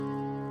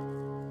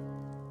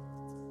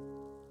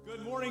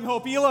Morning,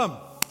 Hope Elam.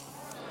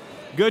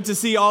 Good to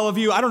see all of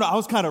you. I don't know, I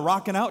was kind of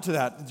rocking out to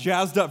that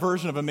jazzed up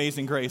version of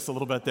Amazing Grace a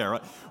little bit there.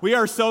 We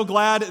are so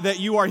glad that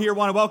you are here.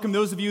 Want to welcome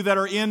those of you that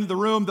are in the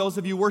room, those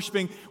of you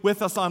worshiping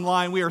with us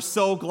online. We are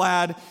so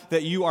glad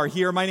that you are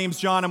here. My name's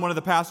John. I'm one of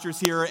the pastors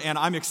here, and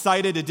I'm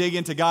excited to dig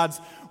into God's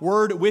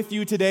Word with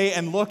you today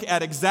and look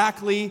at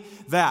exactly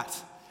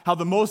that, how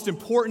the most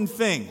important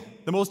thing,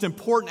 the most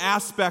important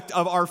aspect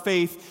of our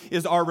faith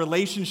is our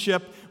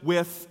relationship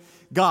with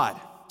God.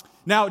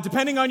 Now,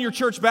 depending on your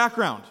church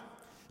background,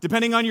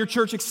 depending on your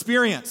church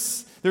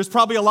experience, there's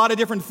probably a lot of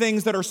different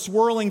things that are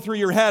swirling through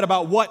your head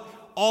about what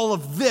all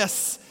of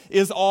this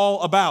is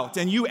all about.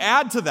 And you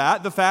add to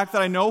that the fact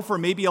that I know for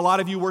maybe a lot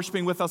of you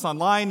worshiping with us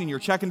online and you're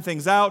checking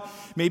things out,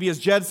 maybe as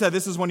Jed said,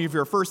 this is one of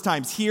your first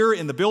times here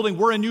in the building.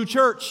 We're a new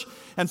church.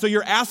 And so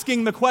you're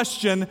asking the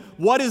question,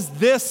 what is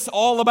this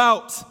all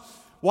about?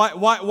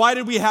 Why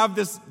did we have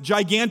this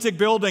gigantic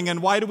building,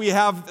 and why do we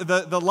have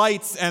the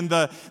lights and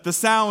the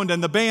sound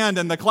and the band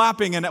and the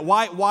clapping, and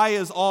why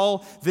is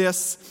all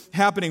this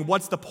happening?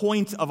 What's the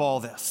point of all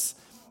this?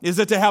 Is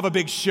it to have a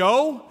big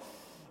show?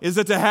 Is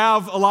it to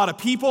have a lot of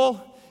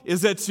people?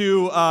 Is it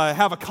to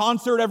have a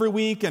concert every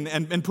week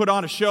and put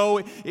on a show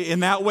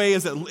in that way?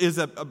 Is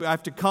it I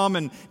have to come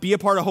and be a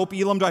part of Hope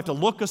Elam? Do I have to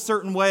look a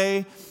certain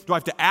way? Do I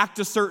have to act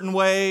a certain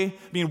way?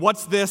 I mean,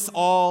 what's this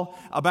all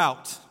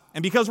about?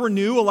 And because we're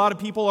new, a lot of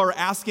people are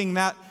asking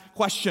that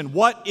question.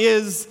 What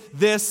is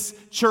this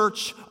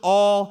church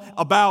all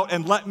about?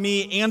 And let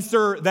me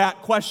answer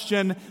that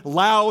question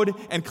loud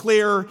and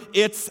clear.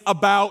 It's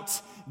about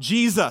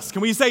Jesus.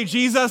 Can we say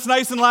Jesus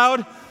nice and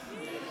loud?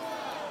 Jesus.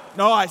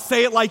 No, I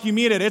say it like you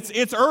mean it.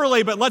 It's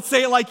early, but let's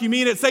say it like you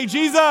mean it. Say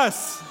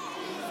Jesus.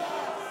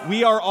 Jesus.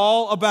 We are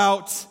all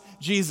about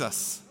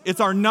Jesus. It's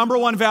our number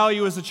one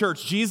value as a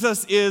church.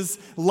 Jesus is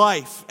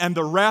life, and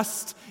the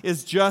rest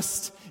is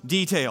just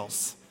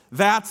details.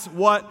 That's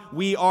what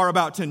we are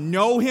about, to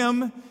know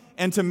him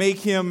and to make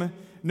him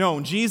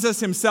known.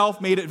 Jesus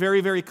himself made it very,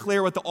 very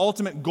clear what the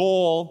ultimate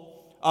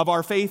goal of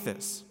our faith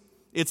is.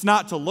 It's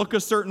not to look a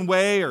certain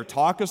way or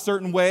talk a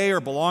certain way or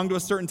belong to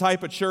a certain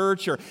type of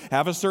church or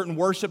have a certain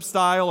worship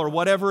style or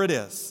whatever it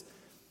is.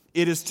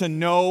 It is to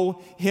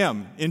know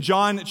him. In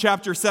John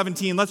chapter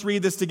 17, let's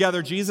read this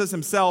together. Jesus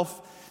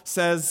himself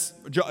says,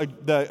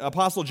 the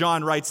Apostle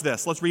John writes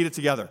this. Let's read it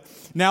together.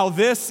 Now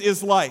this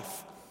is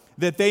life,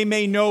 that they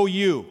may know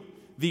you,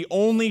 the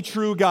only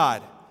true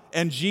God,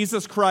 and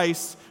Jesus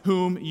Christ,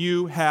 whom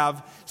you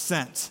have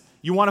sent.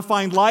 You want to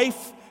find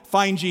life?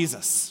 Find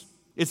Jesus.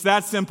 It's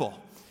that simple.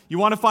 You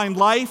want to find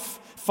life?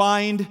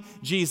 Find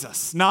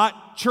Jesus.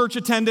 Not church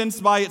attendance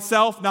by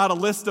itself, not a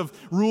list of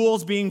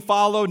rules being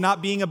followed,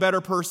 not being a better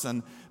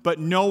person, but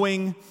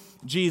knowing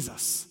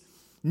Jesus.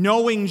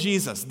 Knowing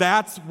Jesus.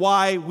 That's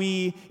why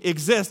we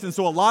exist. And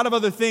so a lot of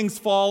other things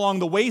fall along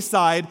the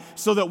wayside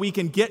so that we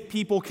can get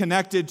people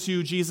connected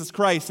to Jesus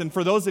Christ. And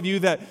for those of you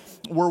that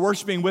were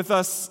worshiping with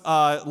us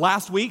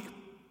last week,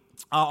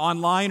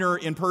 online or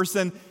in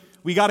person,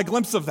 we got a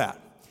glimpse of that.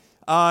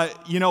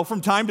 From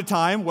time to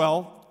time,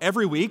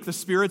 every week, the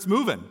Spirit's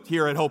moving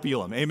here at Hope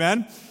Elam.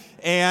 Amen?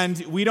 And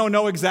we don't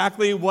know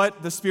exactly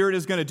what the Spirit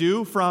is going to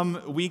do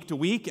from week to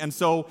week. And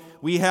so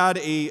we had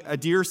a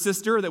dear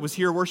sister that was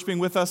here worshiping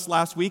with us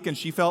last week, and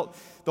she felt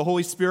the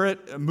Holy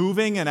Spirit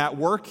moving and at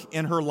work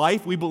in her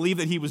life. We believe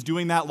that he was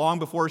doing that long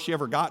before she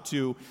ever got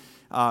to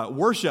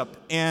worship.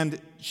 And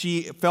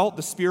she felt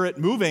the Spirit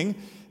moving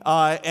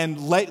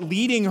and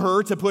leading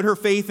her to put her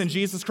faith in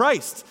Jesus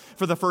Christ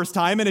for the first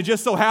time. And it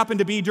just so happened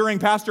to be during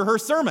Pastor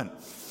Hurst's sermon.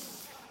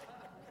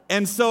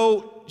 And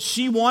so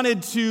she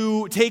wanted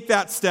to take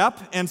that step,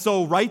 and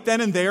so right then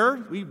and there,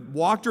 we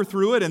walked her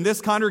through it, and this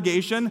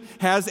congregation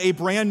has a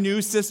brand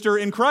new sister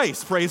in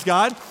Christ. Praise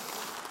God.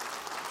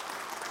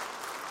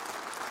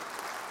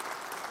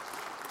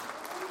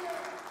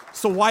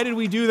 So why did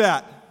we do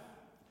that?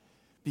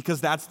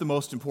 Because that's the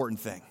most important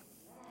thing.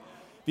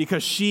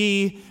 Because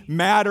she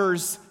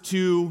matters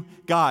to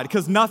God.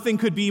 Because nothing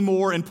could be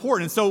more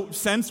important. And so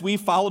since we've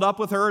followed up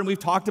with her and we've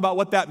talked about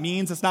what that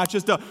means, it's not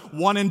just a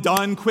one and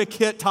done, quick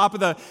hit, top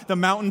of the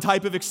mountain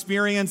type of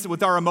experience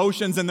with our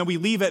emotions and then we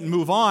leave it and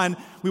move on.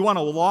 We want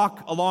to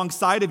walk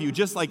alongside of you,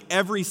 just like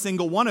every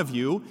single one of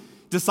you.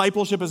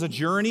 Discipleship is a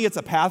journey. It's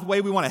a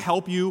pathway. We want to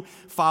help you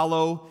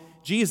follow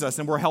Jesus,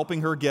 and we're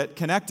helping her get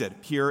connected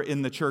here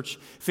in the church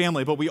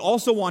family. But we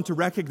also want to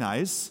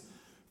recognize,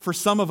 for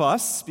some of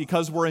us,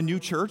 because we're a new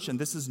church and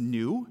this is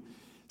new,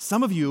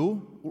 some of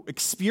you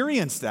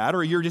experienced that,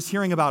 or you're just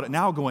hearing about it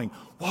now going,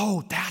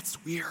 whoa,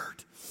 that's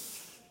weird.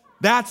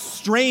 That's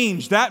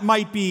strange. That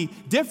might be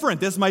different.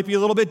 This might be a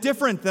little bit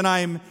different than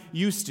I'm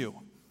used to.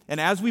 And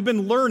as we've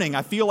been learning,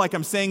 I feel like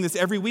I'm saying this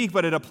every week,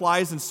 but it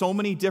applies in so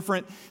many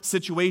different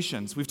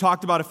situations. We've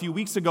talked about a few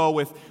weeks ago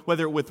with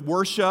whether with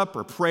worship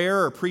or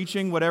prayer or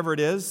preaching, whatever it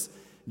is,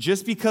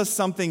 just because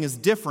something is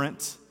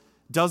different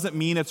doesn't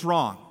mean it's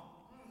wrong.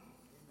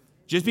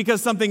 Just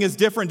because something is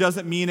different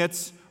doesn't mean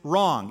it's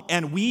wrong.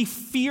 And we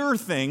fear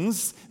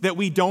things that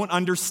we don't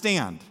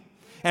understand.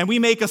 And we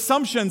make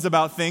assumptions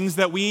about things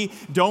that we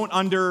don't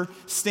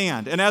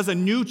understand. And as a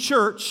new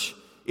church,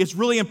 it's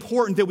really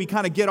important that we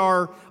kind of get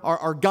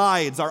our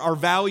guides, our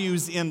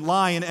values in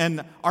line.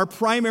 And our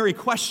primary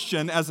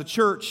question as a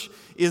church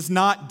is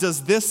not,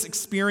 does this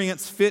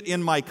experience fit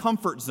in my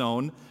comfort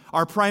zone?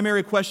 Our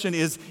primary question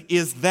is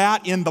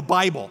that in the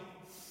Bible?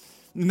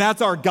 And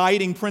that's our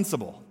guiding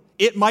principle.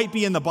 It might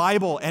be in the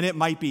Bible, and it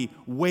might be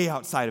way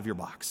outside of your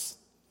box.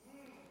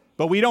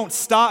 But we don't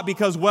stop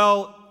because,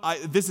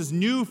 this is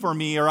new for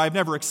me, or I've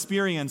never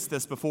experienced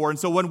this before. And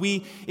so when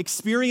we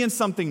experience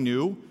something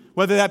new,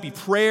 whether that be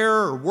prayer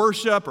or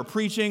worship or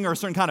preaching or a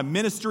certain kind of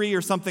ministry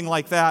or something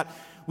like that,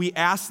 we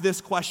ask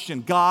this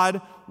question: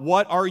 God,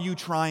 what are you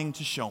trying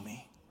to show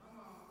me?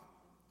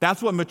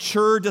 That's what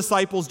mature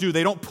disciples do.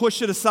 They don't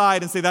push it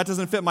aside and say, that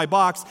doesn't fit my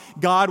box.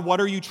 God,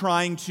 what are you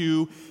trying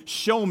to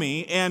show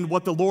me? And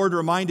what the Lord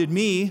reminded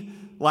me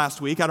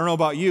last week, I don't know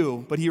about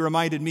you, but he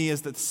reminded me,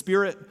 is that the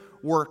Spirit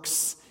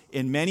works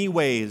in many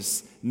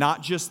ways,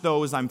 not just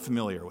those I'm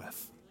familiar with.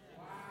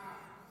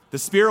 The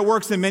Spirit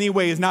works in many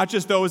ways, not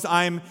just those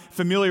I'm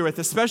familiar with,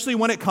 especially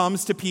when it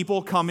comes to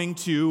people coming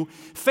to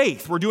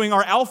faith. We're doing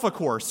our Alpha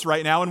course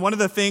right now, and one of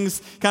the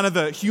things, kind of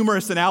the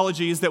humorous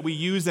analogies that we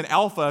use in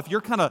Alpha, if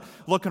you're kind of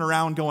looking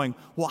around going,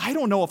 well, I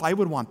don't know if I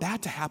would want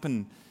that to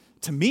happen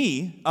to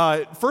me.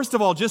 First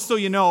of all, just so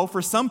you know,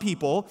 for some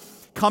people,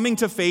 coming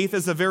to faith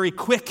is a very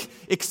quick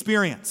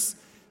experience.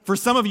 For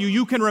some of you,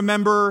 you can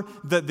remember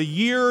the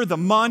year, the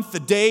month, the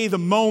day, the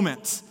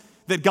moment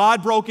that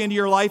God broke into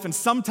your life, and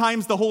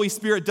sometimes the Holy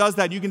Spirit does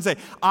that. You can say,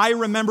 I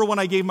remember when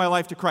I gave my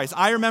life to Christ.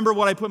 I remember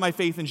when I put my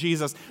faith in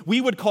Jesus. We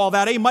would call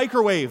that a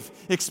microwave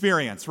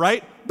experience,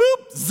 right?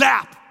 Boop,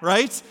 zap,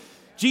 right?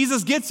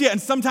 Jesus gets you, and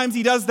sometimes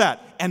he does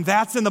that, and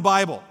that's in the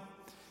Bible.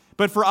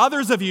 But for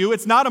others of you,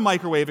 it's not a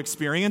microwave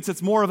experience.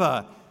 It's more of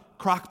a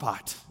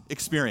crockpot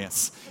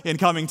experience in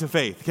coming to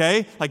faith,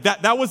 okay? Like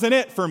that wasn't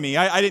it for me.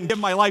 I didn't give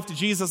my life to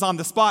Jesus on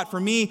the spot. For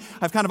me,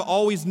 I've kind of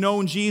always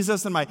known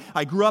Jesus, and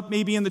I grew up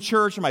maybe in the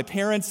church, or my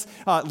parents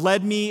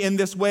led me in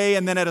this way,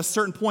 and then at a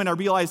certain point I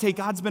realized, hey,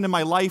 God's been in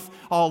my life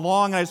all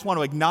along, and I just want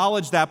to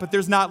acknowledge that, but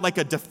there's not like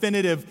a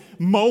definitive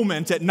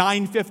moment at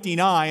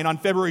 9:59 on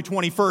February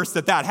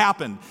 21st that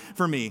happened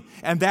for me,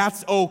 and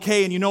that's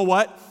okay, and you know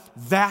what?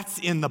 That's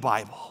in the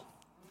Bible.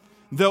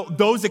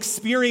 Those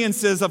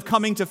experiences of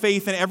coming to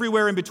faith and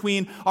everywhere in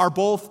between are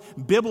both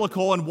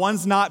biblical, and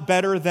one's not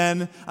better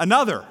than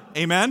another.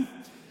 Amen?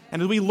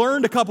 And as we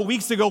learned a couple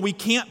weeks ago, we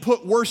can't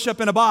put worship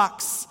in a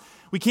box.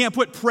 We can't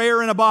put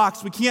prayer in a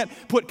box. We can't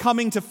put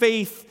coming to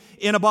faith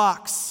in a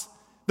box.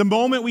 The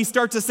moment we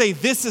start to say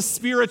this is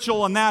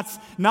spiritual and that's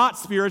not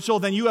spiritual,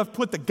 then you have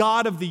put the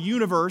God of the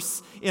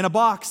universe in a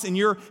box in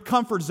your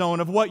comfort zone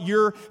of what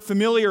you're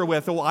familiar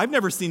with. Well, I've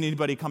never seen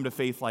anybody come to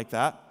faith like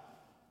that.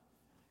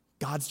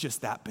 God's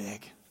just that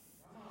big,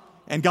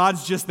 and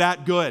God's just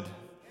that good.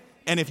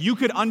 And if you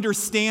could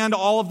understand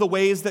all of the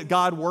ways that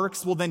God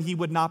works, well, then he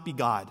would not be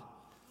God.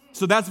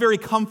 So that's very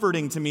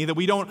comforting to me that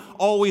we don't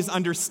always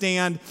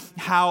understand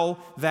how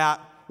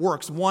that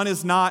works. One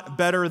is not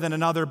better than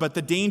another, but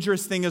the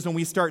dangerous thing is when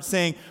we start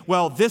saying,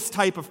 well, this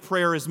type of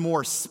prayer is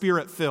more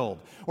spirit-filled,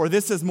 or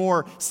this is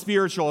more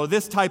spiritual, or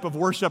this type of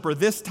worship, or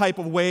this type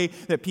of way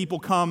that people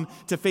come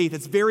to faith.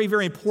 It's very,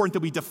 very important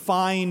that we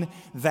define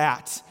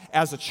that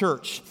as a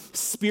church.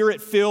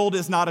 Spirit-filled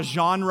is not a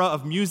genre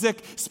of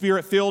music.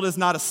 Spirit-filled is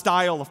not a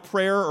style of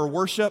prayer or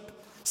worship.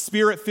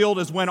 Spirit-filled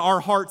is when our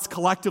hearts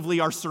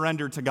collectively are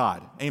surrendered to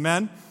God.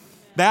 Amen?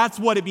 That's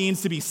what it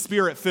means to be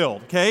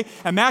Spirit-filled, okay?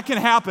 And that can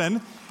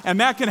happen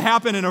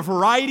in a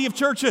variety of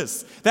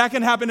churches. That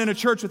can happen in a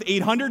church with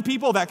 800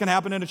 people. That can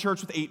happen in a church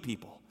with 8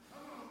 people.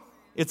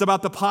 It's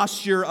about the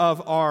posture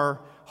of our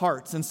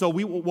hearts. And so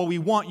what we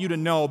want you to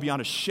know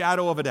beyond a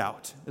shadow of a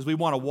doubt is we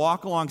want to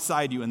walk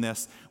alongside you in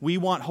this. We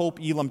want Hope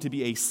Elam to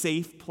be a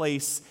safe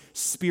place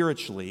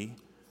spiritually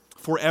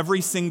for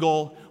every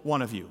single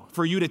one of you,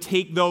 for you to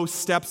take those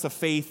steps of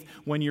faith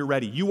when you're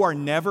ready. You are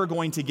never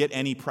going to get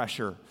any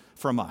pressure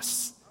from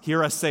us.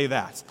 Hear us say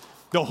that.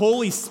 The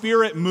Holy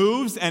Spirit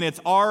moves, and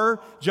it's our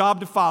job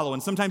to follow.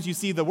 And sometimes you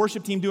see the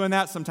worship team doing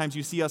that. Sometimes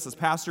you see us as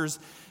pastors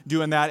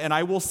doing that. And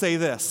I will say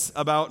this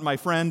about my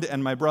friend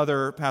and my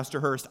brother, Pastor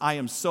Hurst. I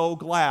am so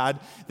glad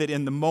that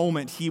in the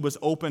moment he was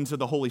open to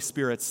the Holy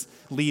Spirit's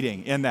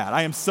leading in that.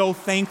 I am so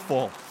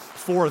thankful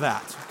for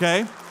that,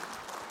 okay?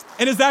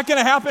 And is that going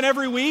to happen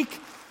every week?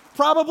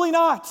 Probably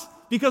not,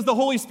 because the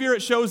Holy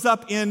Spirit shows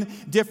up in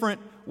different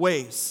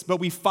ways. But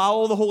we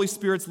follow the Holy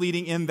Spirit's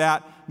leading in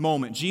that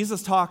moment.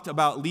 Jesus talked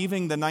about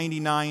leaving the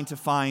 99 to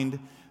find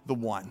the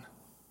one.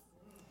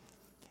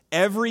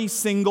 Every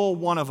single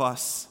one of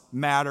us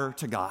matter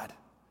to God.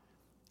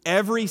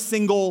 Every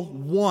single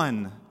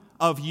one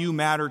of you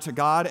matter to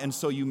God, and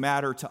so you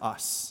matter to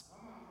us.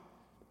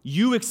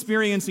 You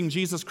experiencing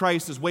Jesus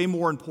Christ is way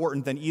more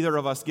important than either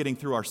of us getting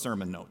through our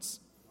sermon notes.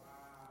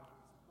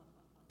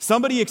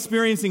 Somebody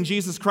experiencing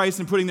Jesus Christ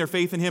and putting their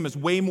faith in him is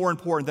way more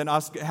important than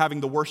us having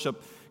the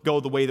worship go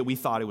the way that we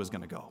thought it was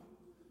going to go.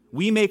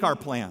 We make our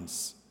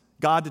plans.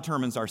 God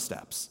determines our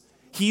steps.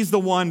 He's the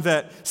one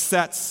that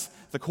sets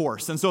the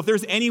course. And so if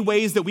there's any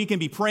ways that we can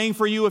be praying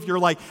for you, if you're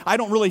like, I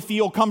don't really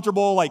feel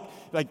comfortable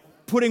like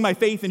putting my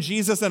faith in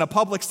Jesus in a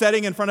public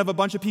setting in front of a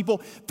bunch of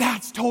people,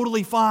 that's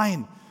totally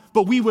fine.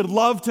 But we would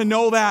love to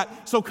know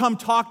that. So come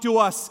talk to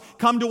us.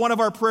 Come to one of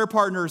our prayer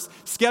partners.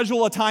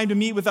 Schedule a time to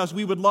meet with us.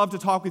 We would love to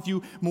talk with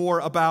you more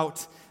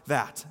about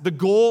that. The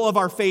goal of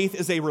our faith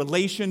is a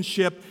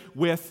relationship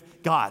with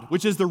God,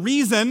 which is the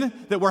reason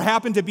that we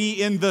happen to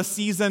be in the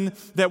season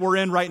that we're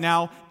in right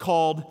now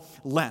called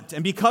Lent.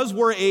 And because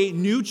we're a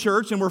new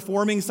church and we're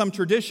forming some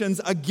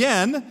traditions,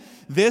 again,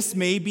 this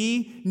may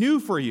be new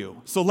for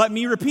you. So let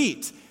me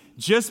repeat.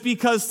 Just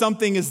because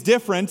something is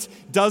different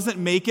doesn't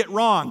make it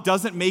wrong,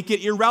 doesn't make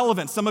it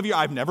irrelevant. Some of you,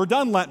 I've never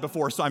done Lent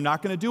before, so I'm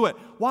not going to do it.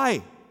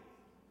 Why?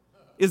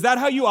 Is that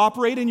how you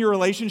operate in your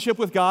relationship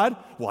with God?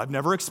 Well, I've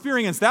never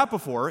experienced that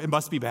before. It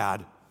must be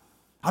bad.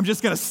 I'm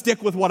just going to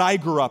stick with what I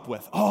grew up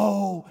with.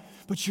 Oh,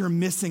 but you're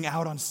missing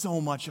out on so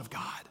much of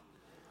God.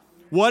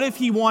 What if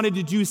he wanted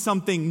to do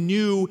something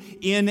new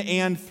in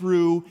and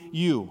through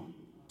you?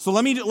 So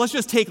let's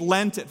just take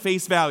Lent at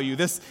face value,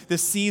 this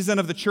season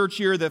of the church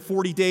year, the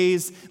 40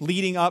 days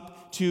leading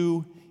up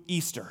to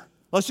Easter.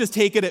 Let's just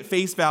take it at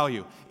face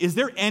value. Is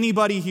there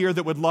anybody here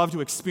that would love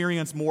to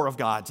experience more of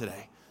God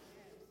today?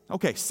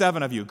 Okay,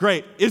 7 of you.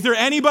 Great. Is there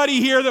anybody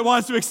here that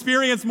wants to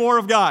experience more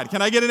of God?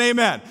 Can I get an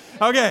amen?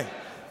 Okay.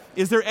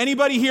 Is there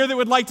anybody here that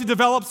would like to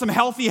develop some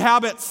healthy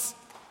habits?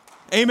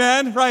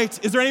 Amen?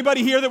 Right. Is there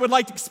anybody here that would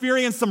like to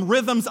experience some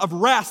rhythms of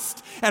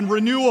rest and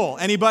renewal?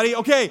 Anybody?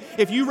 Okay,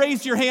 if you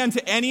raised your hand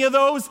to any of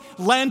those,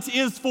 Lent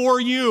is for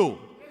you.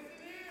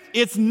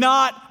 It's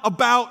not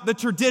about the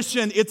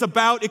tradition. It's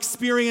about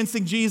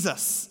experiencing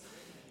Jesus.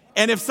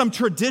 And if some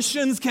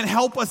traditions can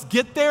help us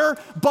get there,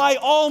 by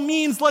all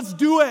means, let's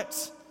do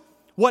it.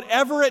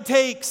 Whatever it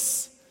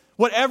takes,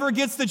 whatever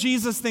gets the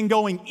Jesus thing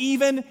going,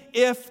 even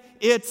if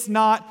it's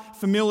not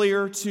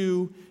familiar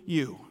to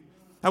you.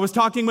 I was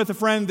talking with a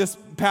friend this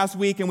past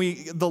week, and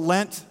the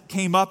Lent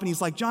came up, and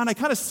he's like, John, I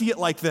kind of see it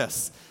like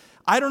this.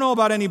 I don't know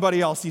about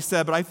anybody else, he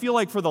said, but I feel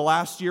like for the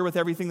last year with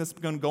everything that's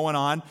been going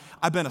on,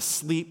 I've been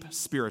asleep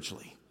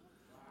spiritually.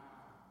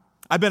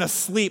 I've been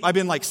asleep. I've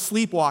been like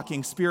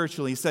sleepwalking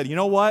spiritually. He said, you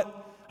know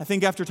what? I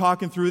think after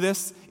talking through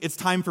this, it's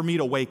time for me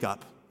to wake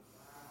up.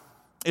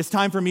 It's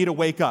time for me to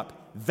wake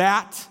up.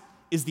 That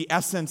is the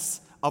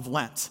essence of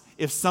Lent.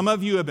 If some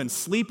of you have been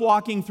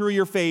sleepwalking through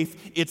your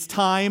faith, it's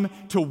time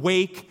to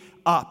wake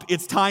up.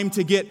 It's time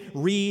to get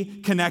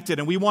reconnected.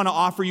 And we want to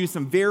offer you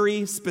some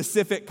very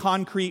specific,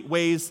 concrete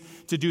ways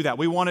to do that.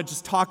 We want to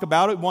just talk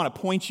about it. We want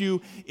to point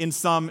you in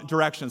some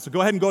direction. So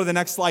go ahead and go to the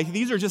next slide.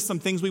 These are just some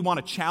things we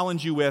want to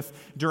challenge you with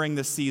during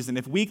this season.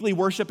 If weekly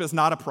worship is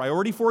not a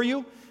priority for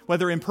you,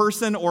 whether in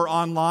person or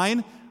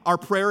online, our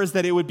prayer is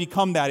that it would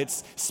become that.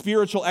 It's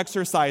spiritual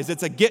exercise.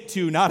 It's a get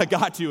to, not a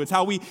got to. It's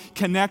how we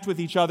connect with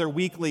each other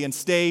weekly and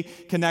stay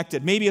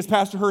connected. Maybe as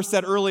Pastor Hurst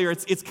said earlier,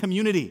 it's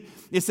community.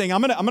 It's saying,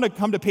 I'm gonna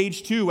come to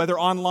page 2, whether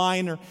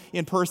online or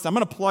in person. I'm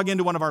gonna plug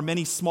into one of our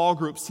many small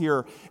groups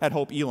here at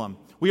Hope Elam.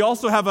 We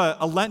also have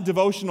a Lent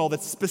devotional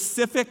that's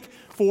specific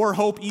for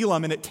Hope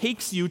Elam, and it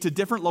takes you to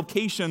different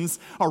locations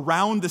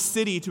around the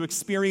city to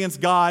experience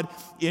God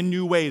in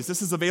new ways.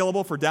 This is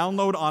available for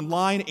download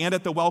online and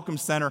at the Welcome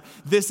Center.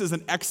 This is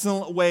an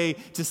excellent way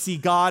to see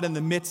God in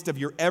the midst of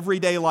your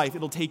everyday life.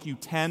 It'll take you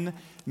 10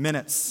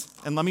 minutes.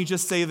 And let me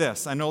just say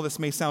this. I know this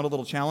may sound a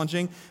little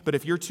challenging, but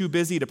if you're too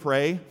busy to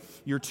pray,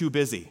 you're too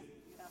busy.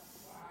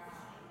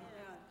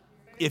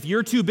 If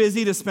you're too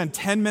busy to spend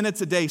 10 minutes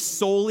a day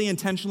solely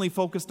intentionally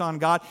focused on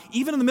God,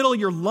 even in the middle of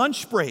your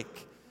lunch break,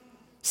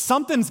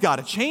 something's got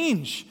to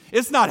change.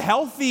 It's not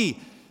healthy.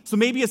 So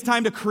maybe it's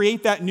time to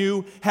create that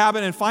new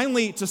habit. And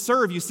finally, to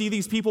serve. You see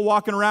these people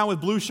walking around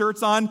with blue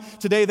shirts on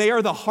today. They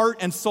are the heart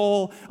and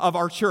soul of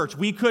our church.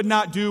 We could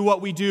not do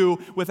what we do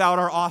without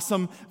our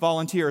awesome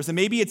volunteers. And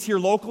maybe it's here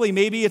locally.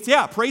 Maybe it's,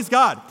 praise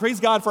God. Praise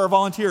God for our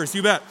volunteers.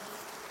 You bet.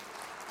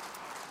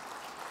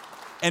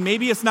 And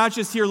maybe it's not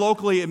just here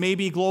locally, it may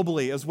be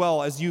globally as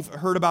well. As you've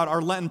heard about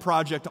our Lenten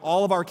project,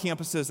 all of our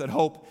campuses at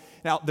Hope,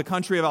 now the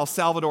country of El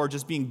Salvador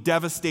just being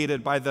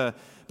devastated by the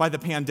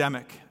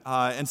pandemic,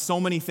 and so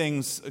many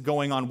things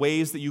going on,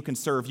 ways that you can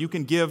serve. You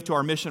can give to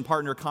our mission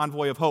partner,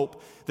 Convoy of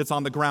Hope, that's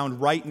on the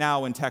ground right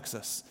now in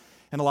Texas,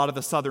 and a lot of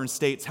the southern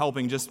states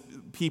helping just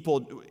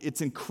people. It's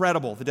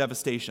incredible, the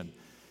devastation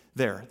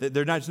there.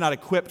 They're not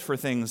equipped for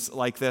things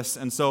like this.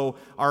 And so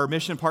our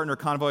mission partner,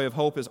 Convoy of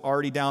Hope, is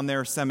already down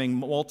there sending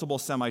multiple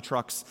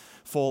semi-trucks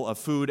full of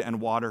food and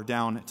water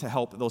down to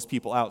help those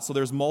people out. So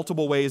there's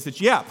multiple ways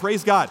that,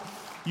 praise God,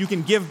 you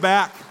can give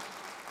back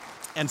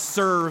and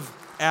serve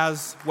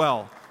as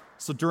well.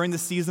 So during the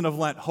season of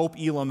Lent, Hope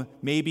Elam,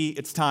 maybe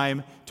it's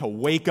time to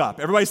wake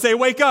up. Everybody say,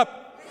 wake up.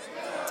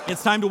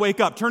 It's time to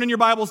wake up. Turn in your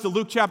Bibles to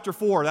Luke chapter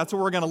 4. That's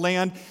where we're going to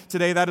land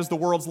today. That is the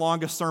world's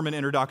longest sermon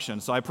introduction,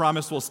 so I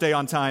promise we'll stay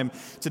on time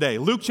today.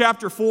 Luke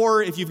chapter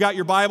 4, if you've got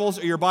your Bibles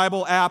or your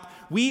Bible app,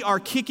 we are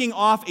kicking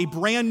off a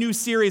brand new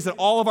series at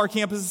all of our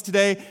campuses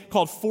today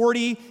called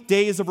 40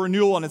 Days of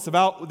Renewal, and it's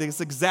about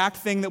this exact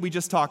thing that we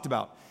just talked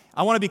about.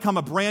 I want to become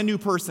a brand new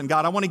person,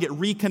 God. I want to get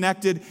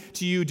reconnected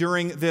to you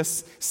during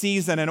this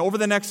season. And over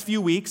the next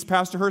few weeks,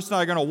 Pastor Hurst and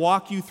I are going to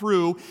walk you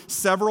through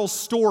several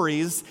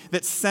stories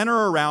that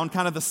center around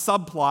kind of the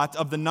subplot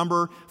of the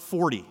number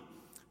 40.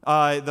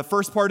 The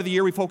first part of the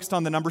year, we focused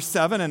on the number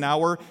 7, and now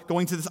we're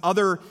going to this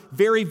other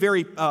very,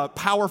 very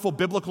powerful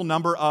biblical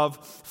number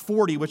of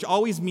 40, which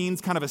always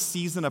means kind of a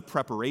season of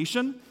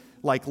preparation,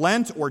 like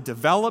Lent or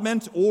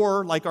development,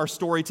 or like our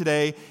story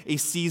today, a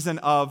season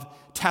of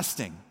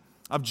testing,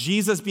 of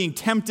Jesus being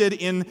tempted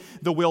in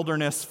the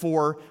wilderness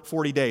for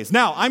 40 days.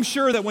 Now, I'm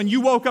sure that when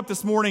you woke up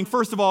this morning,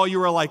 first of all, you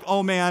were like,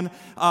 oh man,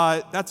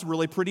 that's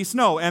really pretty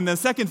snow. And the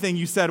second thing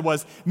you said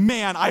was,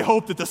 man, I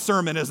hope that the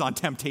sermon is on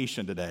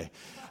temptation today.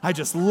 I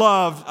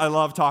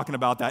love talking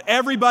about that.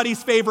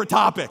 Everybody's favorite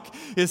topic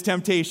is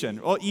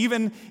temptation. Well,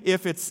 even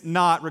if it's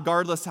not,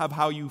 regardless of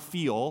how you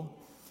feel,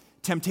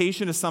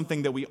 temptation is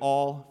something that we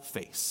all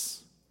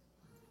face.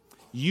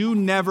 You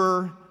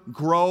never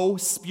grow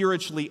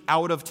spiritually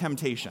out of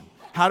temptation.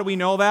 How do we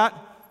know that?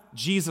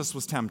 Jesus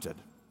was tempted.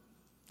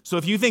 So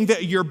if you think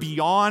that you're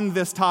beyond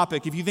this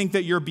topic, if you think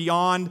that you're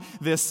beyond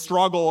this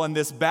struggle and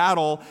this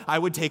battle, I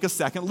would take a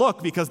second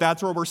look, because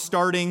that's where we're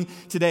starting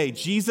today.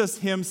 Jesus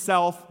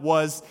himself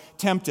was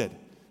tempted.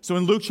 So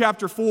in Luke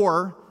chapter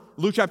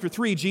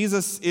 3,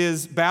 Jesus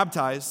is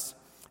baptized,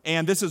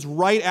 and this is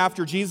right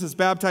after Jesus is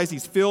baptized.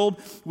 He's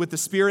filled with the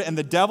Spirit, and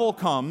the devil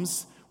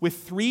comes with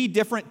 3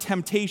 different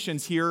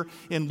temptations here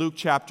in Luke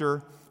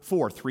chapter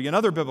 4. 3,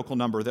 another biblical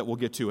number that we'll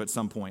get to at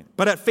some point.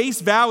 But at face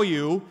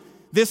value,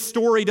 this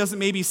story doesn't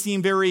maybe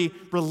seem very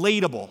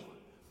relatable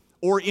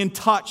or in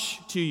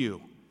touch to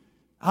you.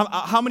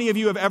 How many of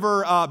you have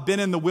ever been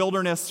in the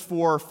wilderness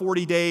for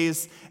 40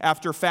 days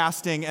after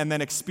fasting and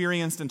then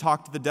experienced and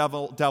talked to the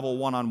devil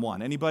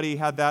one-on-one? Anybody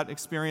had that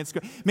experience?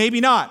 Maybe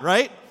not,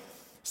 right?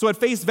 So at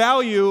face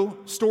value,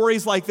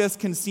 stories like this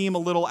can seem a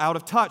little out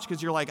of touch,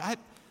 because you're like, I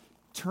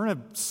turn a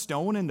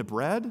stone into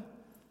bread?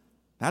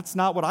 That's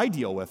not what I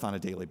deal with on a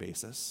daily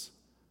basis.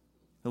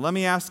 But let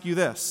me ask you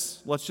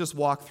this. Let's just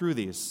walk through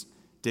these.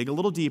 Dig a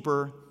little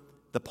deeper.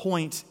 The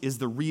point is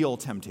the real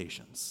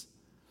temptations.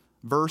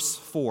 Verse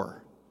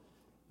 4.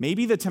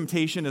 Maybe the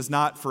temptation is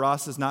not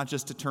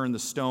just to turn the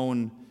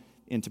stone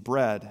into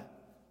bread,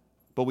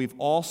 but we've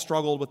all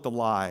struggled with the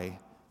lie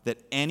that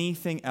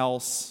anything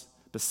else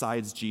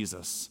besides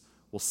Jesus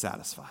will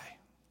satisfy.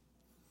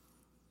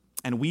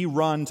 And we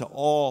run to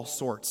all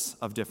sorts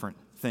of different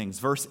things.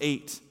 Verse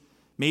 8.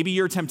 Maybe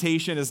your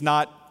temptation is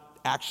not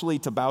actually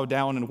to bow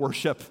down and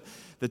worship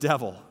the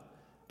devil,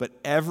 but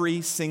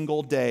every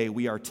single day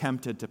we are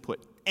tempted to put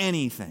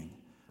anything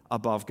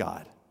above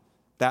God.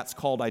 That's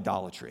called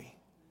idolatry.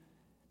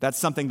 That's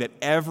something that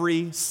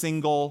every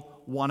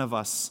single one of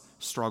us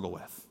struggle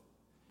with.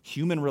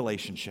 Human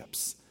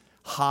relationships,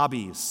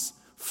 hobbies,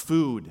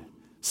 food,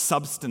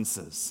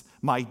 substances,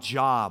 my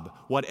job,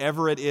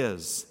 whatever it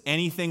is,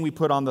 anything we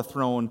put on the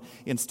throne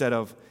instead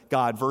of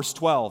God. Verse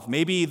 12,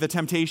 maybe the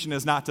temptation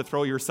is not to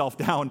throw yourself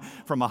down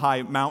from a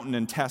high mountain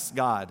and test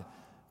God.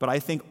 But I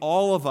think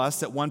all of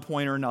us at one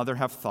point or another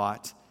have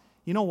thought,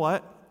 you know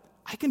what?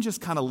 I can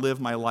just kind of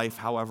live my life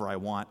however I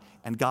want,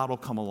 and God will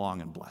come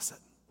along and bless it.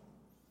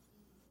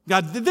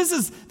 God, this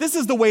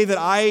is the way that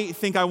I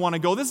think I want to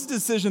go. This is a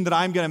decision that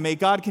I'm going to make.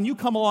 God, can you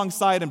come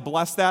alongside and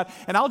bless that?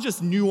 And I'll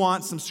just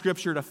nuance some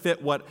scripture to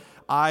fit what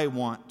I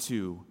want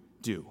to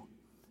do.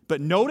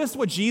 But notice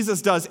what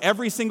Jesus does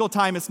every single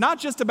time. It's not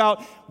just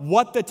about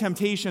what the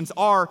temptations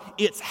are,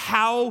 it's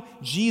how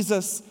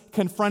Jesus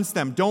confronts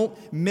them. Don't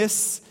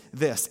miss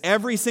this.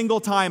 Every single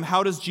time,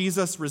 how does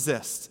Jesus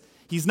resist?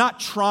 He's not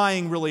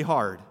trying really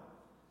hard.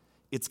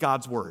 It's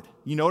God's word.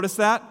 You notice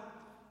that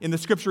in the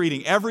scripture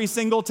reading every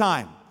single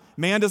time.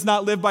 Man does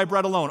not live by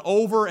bread alone,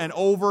 over and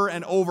over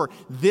and over.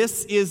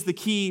 This is the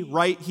key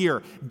right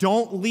here.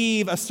 Don't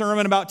leave a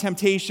sermon about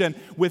temptation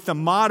with the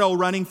motto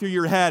running through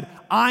your head,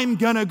 I'm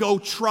going to go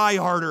try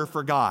harder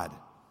for God.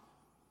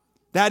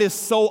 That is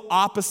so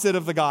opposite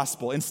of the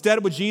gospel.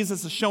 Instead, what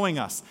Jesus is showing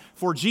us,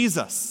 for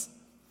Jesus,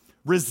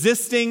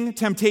 resisting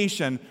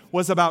temptation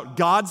was about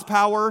God's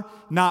power,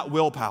 not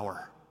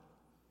willpower.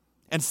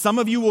 And some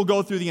of you will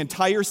go through the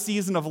entire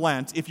season of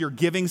Lent if you're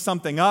giving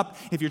something up,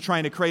 if you're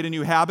trying to create a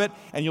new habit,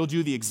 and you'll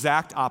do the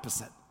exact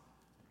opposite.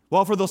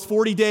 Well, for those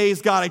 40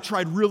 days, God, I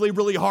tried really,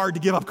 really hard to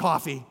give up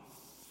coffee.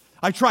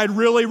 I tried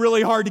really,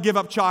 really hard to give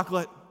up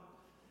chocolate.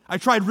 I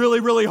tried really,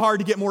 really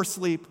hard to get more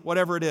sleep,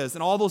 whatever it is.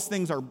 And all those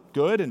things are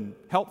good and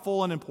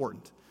helpful and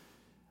important.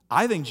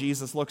 I think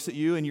Jesus looks at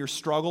you and your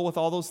struggle with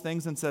all those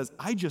things and says,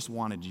 I just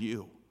wanted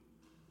you.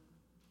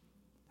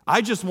 I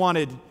just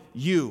wanted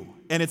you.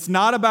 And it's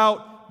not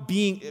about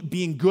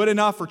being good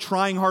enough or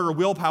trying harder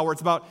willpower.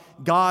 It's about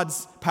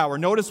God's power.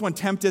 Notice when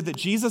tempted that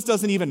Jesus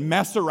doesn't even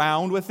mess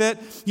around with it.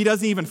 He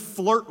doesn't even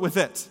flirt with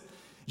it.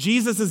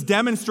 Jesus is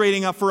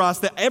demonstrating for us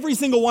that every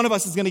single one of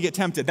us is going to get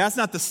tempted. That's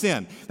not the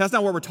sin. That's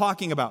not what we're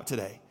talking about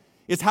today.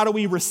 It's how do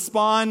we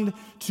respond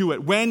to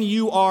it. When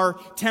you are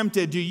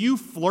tempted, do you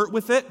flirt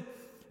with it?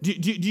 Do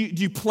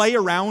you play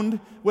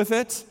around with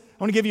it?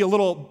 I want to give you a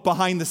little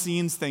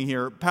behind-the-scenes thing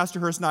here. Pastor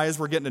Hurst and I, as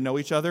we're getting to know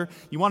each other,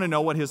 you want to know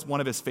what one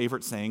of his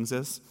favorite sayings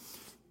is?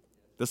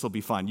 This will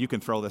be fun. You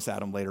can throw this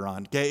at him later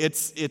on. Okay,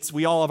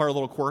 we all have our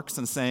little quirks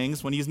and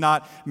sayings. When he's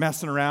not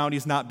messing around,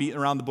 he's not beating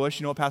around the bush,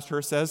 you know what Pastor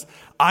Hurst says?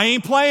 I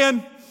ain't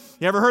playing.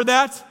 You ever heard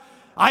that?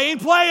 I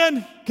ain't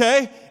playing.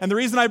 Okay, and the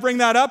reason I bring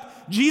that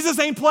up, Jesus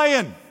ain't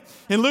playing.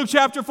 In Luke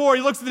chapter 4,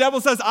 he looks at the devil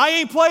and says, I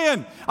ain't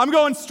playing. I'm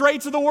going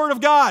straight to the Word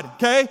of God,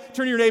 okay?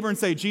 Turn to your neighbor and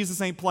say,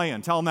 Jesus ain't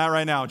playing. Tell him that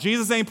right now.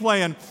 Jesus ain't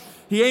playing.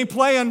 He ain't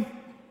playing.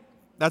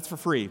 That's for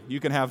free. You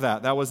can have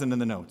that. That wasn't in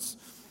the notes.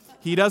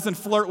 He doesn't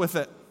flirt with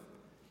it.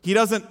 He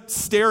doesn't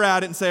stare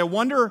at it and say, I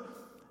wonder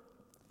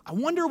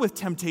with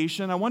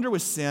temptation, I wonder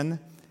with sin,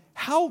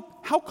 how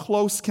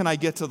close can I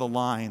get to the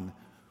line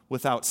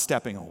without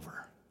stepping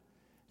over?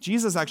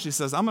 Jesus actually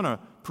says, I'm going to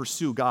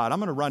pursue God. I'm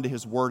going to run to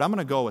His Word. I'm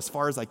going to go as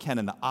far as I can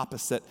in the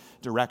opposite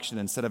direction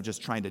instead of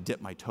just trying to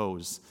dip my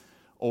toes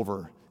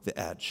over the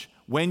edge.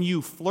 When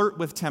you flirt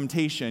with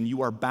temptation,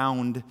 you are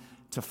bound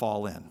to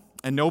fall in.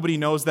 And nobody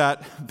knows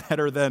that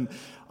better than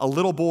a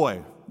little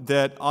boy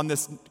that on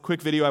this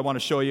quick video I want to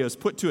show you is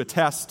put to a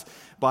test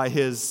by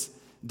his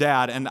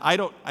dad. And I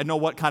know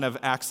what kind of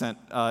accent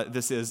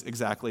this is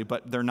exactly,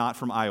 but they're not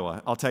from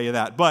Iowa, I'll tell you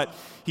that. But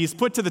he's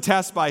put to the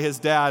test by his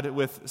dad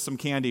with some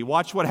candy.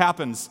 Watch what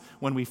happens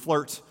when we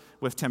flirt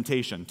with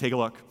temptation. Take a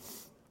look.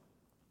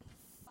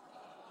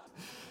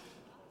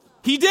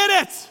 He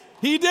did it!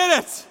 He did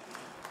it!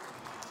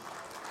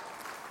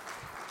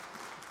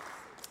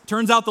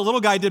 Turns out the little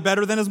guy did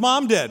better than his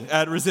mom did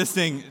at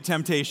resisting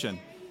temptation.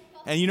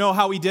 And you know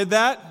how he did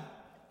that?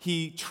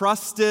 He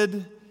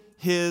trusted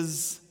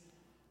his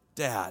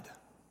dad.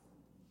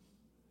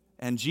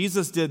 And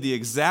Jesus did the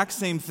exact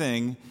same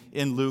thing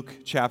in Luke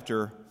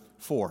chapter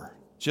 4.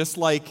 Just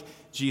like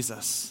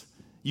Jesus.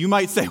 You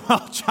might say,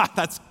 well, John,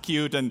 that's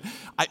cute. And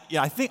I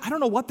don't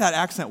know what that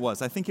accent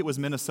was. I think it was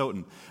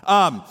Minnesotan.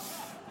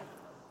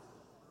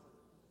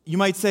 You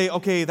might say,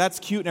 okay, that's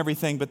cute and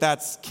everything, but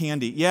that's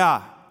candy.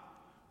 Yeah.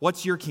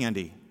 What's your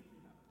candy?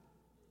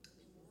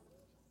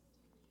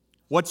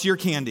 What's your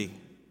candy?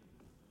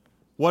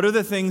 What are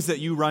the things that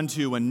you run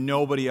to when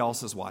nobody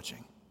else is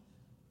watching?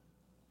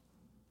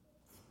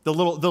 The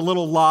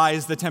little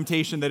lies, the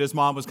temptation that his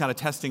mom was kind of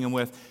testing him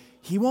with.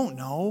 He won't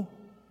know.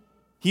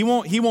 He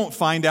won't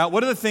find out.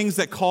 What are the things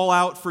that call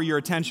out for your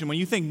attention when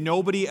you think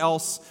nobody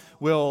else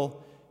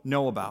will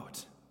know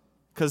about?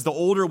 Because the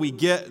older we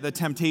get, the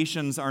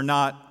temptations are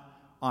not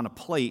on a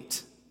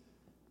plate.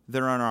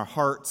 They're on our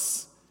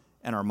hearts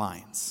and our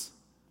minds.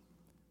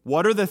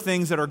 What are the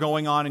things that are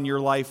going on in your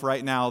life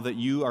right now that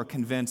you are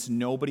convinced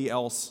nobody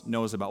else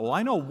knows about? Well,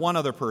 I know one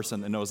other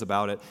person that knows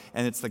about it,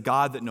 and it's the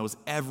God that knows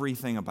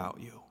everything about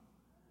you.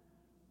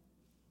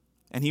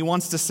 And He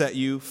wants to set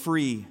you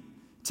free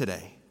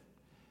today.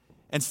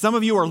 And some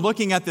of you are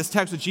looking at this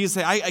text with Jesus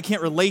saying, I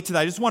can't relate to that.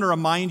 I just want to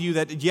remind you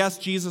that, yes,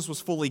 Jesus was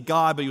fully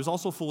God, but He was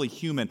also fully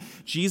human.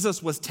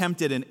 Jesus was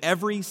tempted in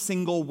every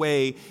single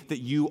way that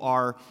you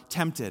are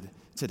tempted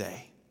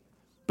today.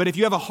 But if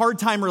you have a hard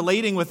time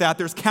relating with that,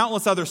 there's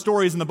countless other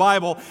stories in the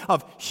Bible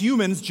of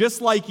humans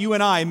just like you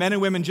and I, men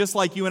and women just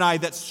like you and I,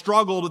 that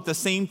struggled with the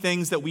same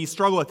things that we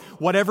struggle with.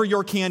 Whatever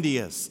your candy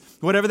is,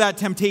 whatever that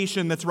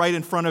temptation that's right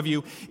in front of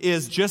you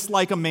is, just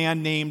like a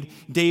man named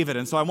David.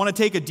 And so I want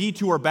to take a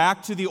detour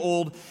back to the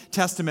Old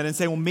Testament and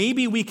say, well,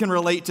 maybe we can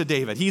relate to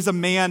David. He's a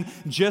man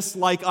just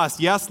like us.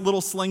 Yes,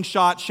 little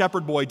slingshot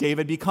shepherd boy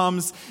David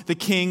becomes the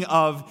king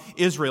of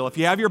Israel. If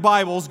you have your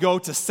Bibles, go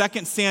to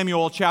 2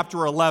 Samuel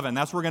chapter 11.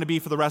 That's where we're going to be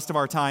for the rest of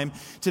our time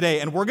today.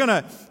 And we're going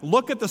to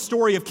look at the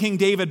story of King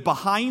David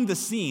behind the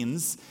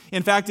scenes.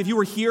 In fact, if you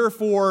were here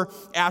for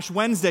Ash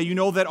Wednesday, you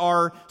know that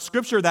our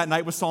scripture that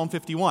night was Psalm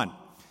 51.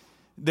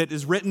 That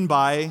is written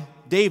by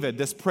David,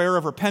 this prayer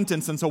of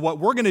repentance. And so what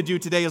we're going to do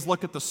today is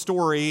look at the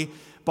story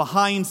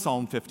behind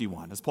Psalm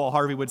 51. As Paul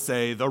Harvey would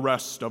say, the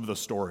rest of the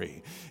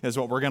story is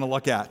what we're going to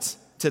look at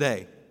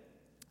today.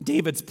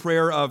 David's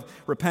prayer of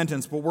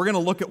repentance, but we're going to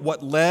look at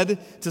what led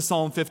to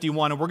Psalm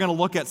 51, and we're going to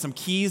look at some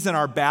keys in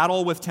our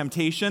battle with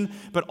temptation,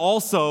 but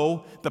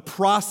also the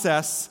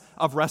process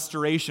of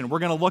restoration. We're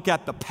going to look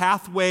at the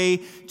pathway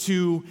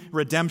to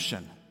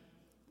redemption.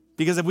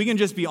 Because if we can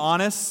just be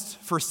honest,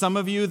 for some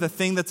of you, the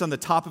thing that's on the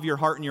top of your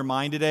heart and your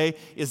mind today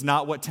is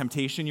not what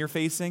temptation you're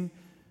facing.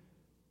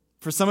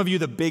 For some of you,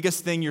 the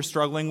biggest thing you're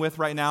struggling with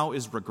right now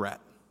is regret,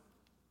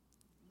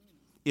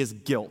 is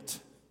guilt,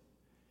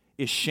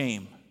 is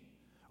shame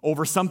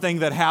over something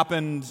that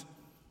happened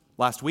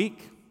last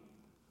week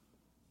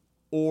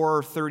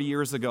or 30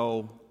 years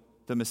ago,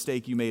 the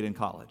mistake you made in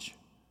college,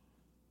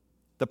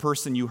 the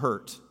person you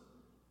hurt,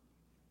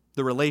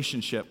 the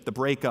relationship, the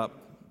breakup,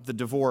 the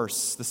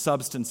divorce, the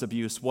substance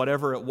abuse,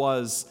 whatever it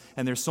was,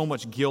 and there's so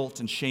much guilt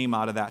and shame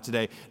out of that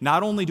today.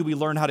 Not only do we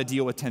learn how to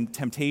deal with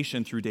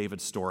temptation through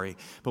David's story,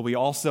 but we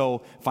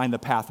also find the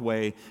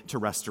pathway to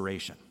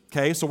restoration.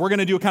 Okay, so we're going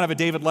to do kind of a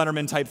David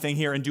Letterman type thing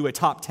here and do a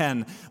top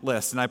 10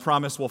 list, and I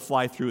promise we'll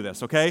fly through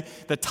this, okay?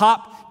 The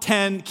top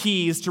 10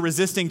 keys to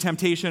resisting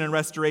temptation and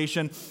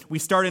restoration. We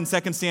start in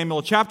 2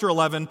 Samuel chapter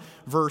 11,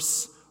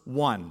 verse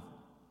 1.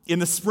 In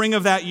the spring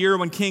of that year,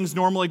 when kings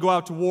normally go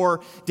out to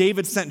war,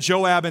 David sent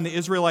Joab and the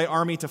Israelite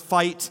army to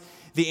fight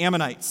the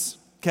Ammonites.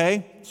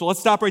 Okay? So let's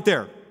stop right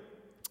there.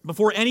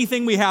 Before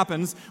anything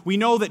happens, we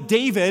know that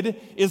David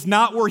is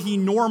not where he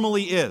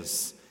normally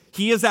is.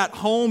 He is at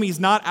home. He's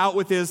not out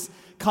with his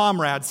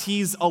comrades.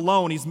 He's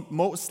alone. He's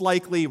most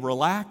likely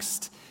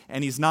relaxed,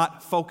 and he's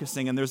not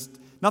focusing. And there's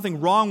nothing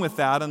wrong with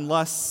that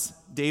unless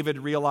David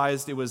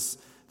realized it was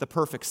the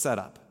perfect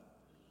setup.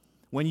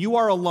 When you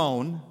are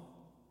alone,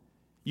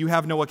 you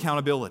have no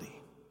accountability.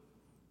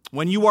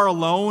 When you are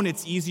alone,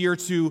 it's easier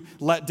to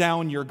let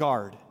down your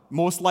guard.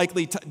 Most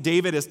likely,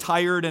 David is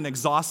tired and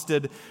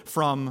exhausted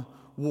from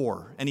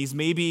war, and he's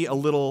maybe a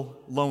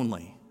little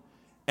lonely.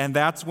 And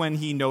that's when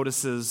he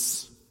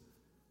notices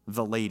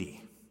the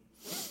lady.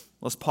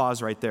 Let's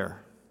pause right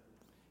there.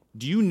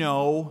 Do you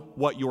know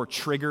what your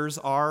triggers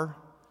are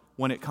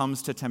when it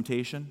comes to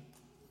temptation?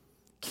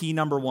 Key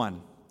number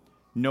 1,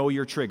 know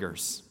your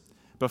triggers.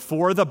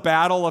 Before the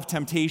battle of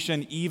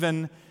temptation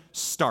even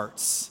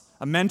starts.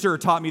 A mentor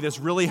taught me this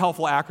really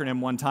helpful acronym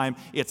one time.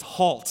 It's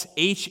HALT,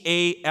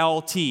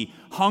 H-A-L-T.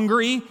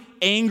 Hungry,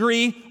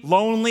 angry,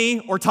 lonely,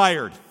 or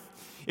tired.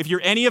 If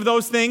you're any of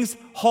those things,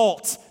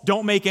 HALT.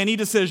 Don't make any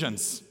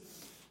decisions.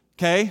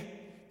 Okay?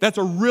 That's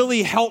a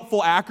really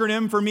helpful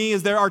acronym for me,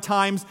 as there are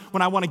times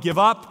when I want to give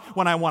up,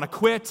 when I want to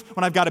quit,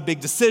 when I've got a big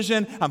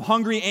decision. I'm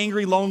hungry,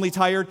 angry, lonely,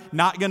 tired.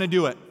 Not going to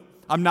do it.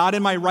 I'm not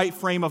in my right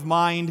frame of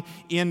mind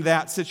in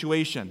that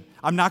situation.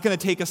 I'm not going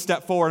to take a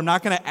step forward. I'm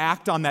not going to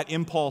act on that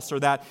impulse or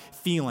that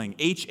feeling.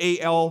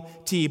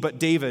 H-A-L-T, but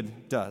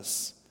David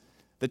does.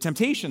 The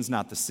temptation's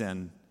not the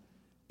sin.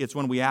 It's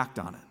when we act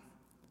on it.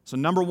 So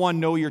number 1,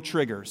 know your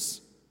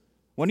triggers.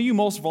 When are you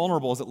most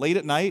vulnerable? Is it late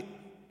at night?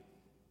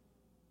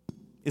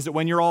 Is it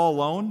when you're all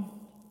alone?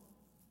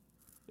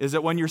 Is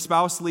it when your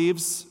spouse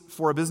leaves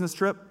for a business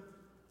trip?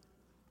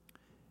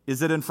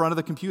 Is it in front of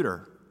the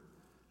computer?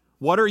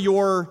 What are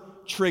your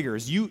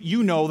triggers?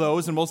 You know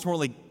those, and most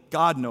importantly,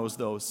 God knows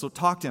those, so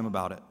talk to him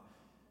about it.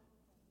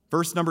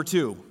 Verse number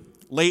 2,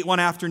 late one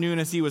afternoon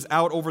as he was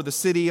out over the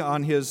city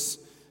on his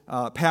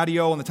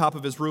patio on the top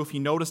of his roof, he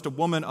noticed a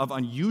woman of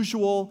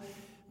unusual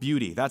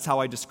beauty. That's how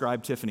I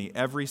describe Tiffany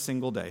every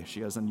single day.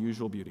 She has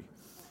unusual beauty.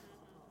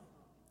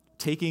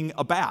 Taking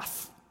a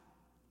bath.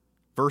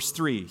 Verse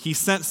 3, he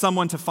sent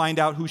someone to find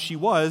out who she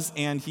was,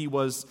 and he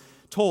was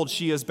told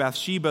she is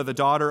Bathsheba, the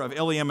daughter of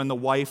Eliam and the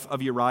wife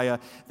of Uriah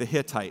the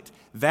Hittite.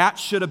 That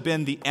should have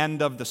been the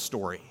end of the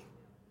story.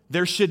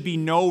 There should be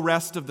no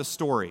rest of the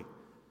story.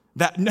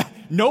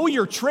 Know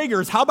your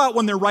triggers. How about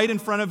when they're right in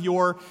front of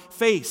your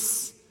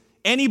face?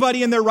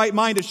 Anybody in their right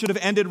mind, it should have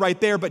ended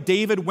right there, but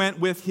David went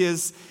with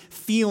his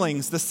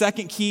feelings. The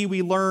second key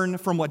we learn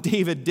from what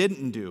David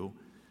didn't do.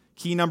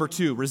 Key number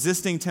 2,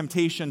 resisting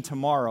temptation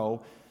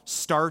tomorrow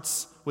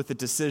starts with a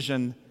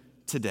decision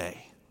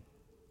today.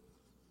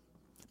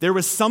 There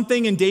was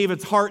something in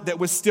David's heart that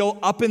was still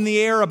up in the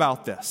air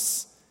about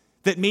this,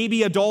 that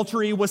maybe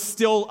adultery was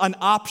still an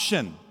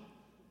option,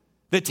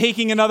 that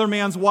taking another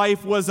man's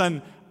wife was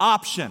an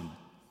option.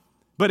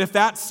 But if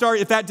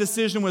that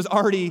decision was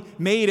already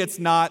made, it's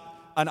not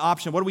an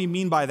option. What do we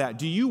mean by that?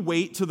 Do you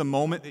wait to the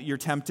moment that you're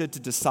tempted to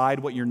decide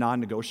what your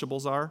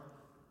non-negotiables are?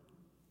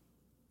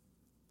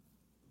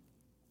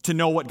 To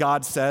know what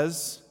God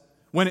says?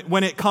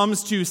 When it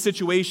comes to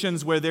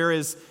situations where there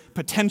is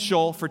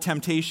potential for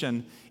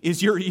temptation,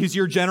 is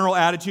your general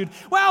attitude,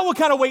 well, we'll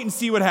kind of wait and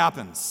see what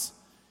happens.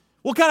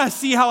 We'll kind of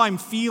see how I'm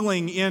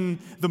feeling in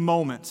the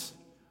moment.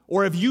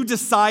 Or have you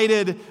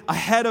decided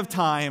ahead of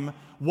time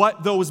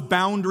what those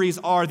boundaries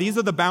are? These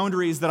are the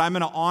boundaries that I'm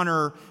going to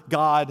honor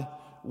God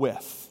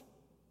with.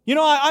 You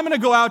know, I'm going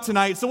to go out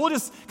tonight, so we'll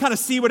just kind of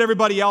see what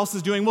everybody else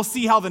is doing. We'll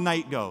see how the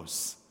night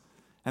goes.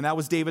 And that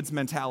was David's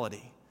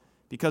mentality.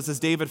 Because as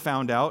David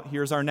found out,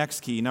 here's our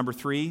next key. Number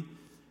 3,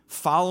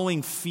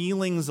 following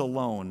feelings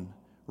alone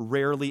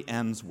rarely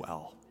ends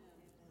well.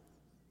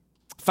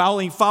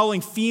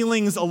 Following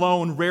feelings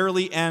alone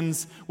rarely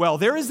ends well.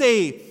 There is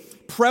a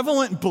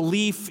prevalent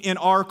belief in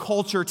our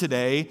culture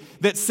today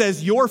that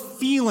says your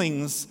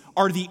feelings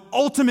are the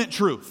ultimate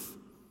truth.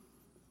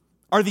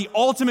 Are the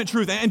ultimate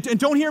truth. And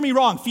don't hear me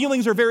wrong,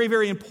 feelings are very,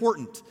 very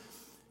important.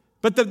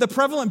 But the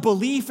prevalent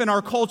belief in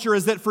our culture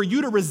is that for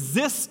you to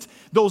resist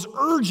those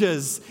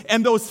urges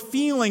and those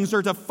feelings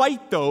or to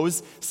fight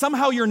those,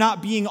 somehow you're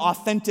not being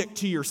authentic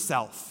to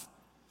yourself.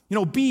 You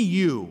know, be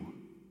you.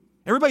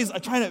 Everybody's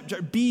trying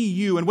to be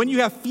you. And when you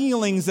have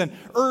feelings and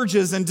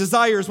urges and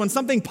desires, when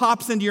something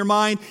pops into your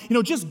mind,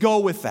 just go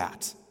with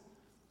that.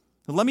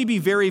 Now, let me be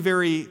very,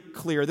 very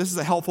clear. This is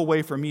a helpful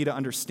way for me to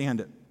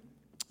understand it.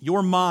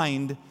 Your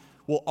mind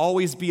will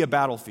always be a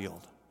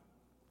battlefield.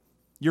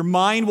 Your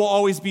mind will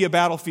always be a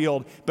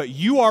battlefield, but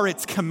you are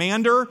its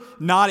commander,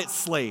 not its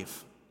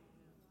slave.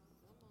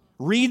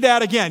 Read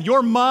that again.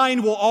 Your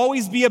mind will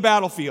always be a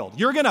battlefield.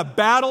 You're going to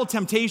battle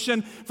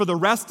temptation for the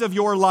rest of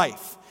your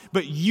life,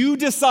 but you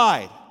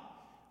decide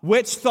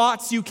which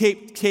thoughts you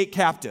take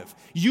captive.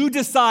 You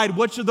decide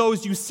which of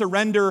those you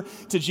surrender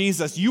to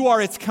Jesus. You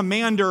are its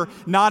commander,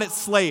 not its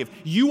slave.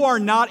 You are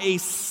not a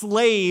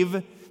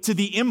slave to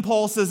the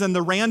impulses and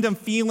the random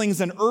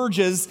feelings and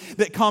urges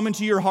that come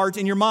into your heart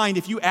and your mind.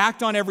 If you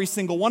act on every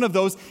single one of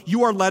those,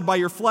 you are led by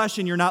your flesh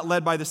and you're not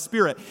led by the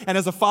Spirit. And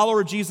as a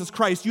follower of Jesus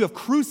Christ, you have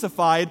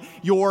crucified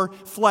your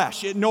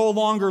flesh. It no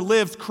longer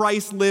lives.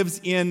 Christ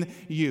lives in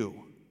you.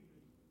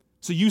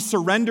 So you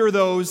surrender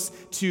those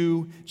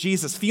to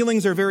Jesus.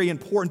 Feelings are very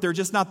important. They're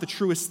just not the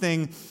truest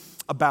thing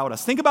about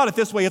us. Think about it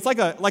this way. It's like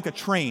a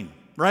train,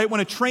 right? When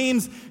a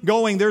train's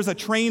going, there's a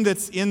train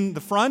that's in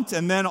the front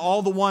and then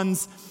all the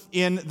ones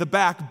in the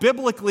back.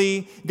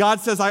 Biblically,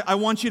 God says, I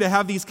want you to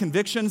have these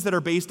convictions that are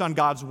based on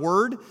God's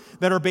word,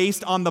 that are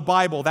based on the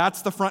Bible.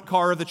 That's the front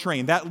car of the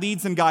train. That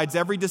leads and guides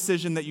every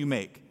decision that you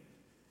make.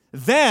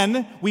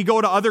 Then we go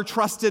to other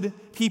trusted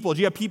people. Do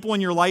you have people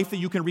in your life that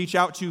you can reach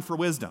out to for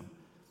wisdom?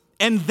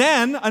 And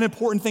then an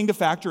important thing to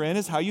factor in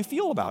is how you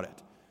feel about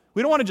it.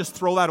 We don't want to just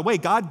throw that away.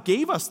 God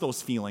gave us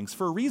those feelings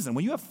for a reason.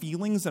 When you have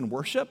feelings in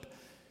worship,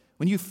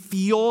 when you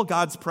feel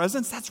God's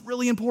presence, that's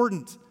really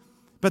important.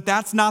 But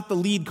that's not the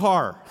lead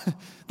car.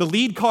 The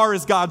lead car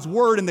is God's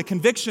word and the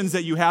convictions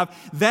that you have,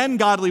 then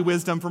godly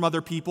wisdom from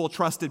other people,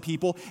 trusted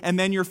people, and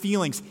then your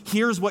feelings.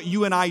 Here's what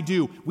you and I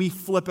do. We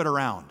flip it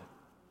around.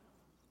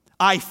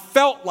 I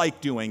felt like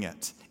doing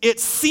it. It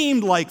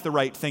seemed like the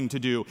right thing to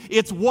do.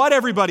 It's what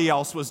everybody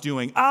else was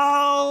doing.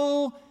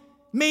 Oh,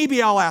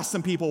 maybe I'll ask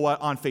some people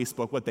on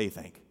Facebook what they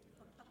think.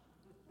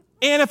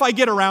 And if I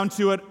get around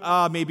to it,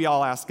 maybe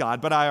I'll ask God,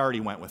 but I already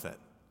went with it.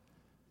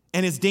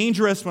 And it's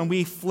dangerous when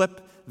we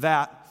flip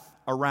that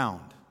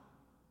around.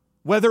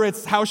 Whether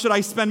it's how should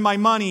I spend my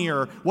money,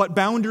 or what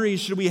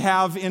boundaries should we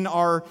have in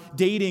our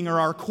dating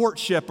or our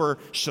courtship, or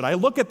should I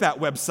look at that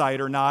website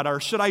or not, or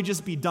should I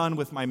just be done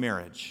with my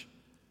marriage?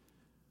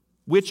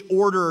 Which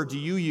order do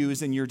you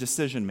use in your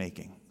decision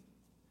making?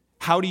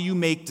 How do you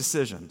make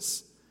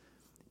decisions?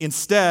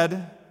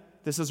 Instead,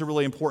 this is a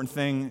really important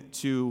thing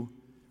to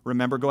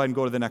remember. Go ahead and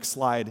go to the next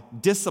slide.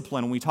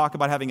 Discipline. When we talk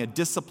about having a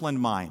disciplined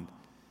mind,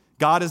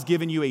 God has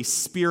given you a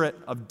spirit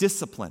of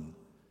discipline,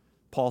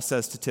 Paul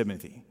says to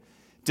Timothy.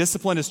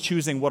 Discipline is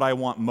choosing what I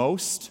want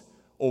most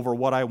over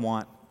what I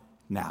want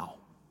now.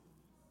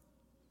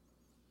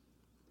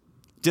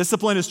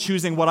 Discipline is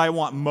choosing what I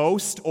want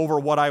most over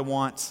what I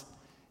want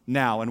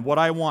now. And what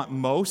I want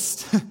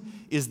most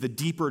is the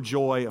deeper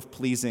joy of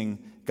pleasing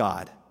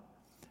God.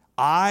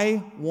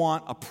 I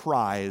want a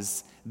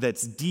prize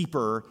that's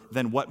deeper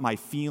than what my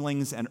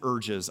feelings and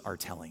urges are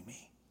telling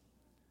me.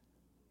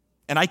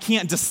 And I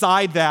can't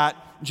decide that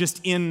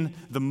just in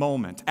the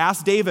moment.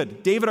 Ask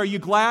David. David, are you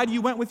glad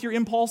you went with your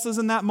impulses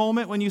in that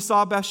moment when you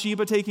saw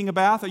Bathsheba taking a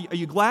bath? Are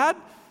you glad?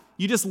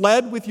 You just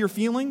led with your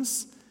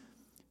feelings?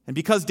 And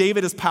because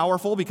David is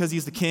powerful, because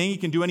he's the king, he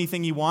can do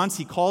anything he wants,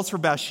 he calls for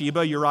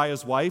Bathsheba,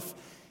 Uriah's wife.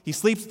 He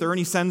sleeps with her and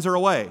he sends her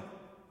away.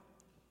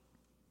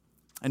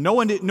 And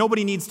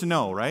nobody needs to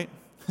know, right?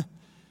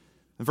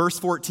 In verse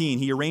 14,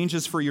 he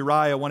arranges for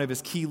Uriah, one of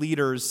his key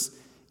leaders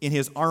in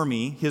his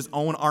army, his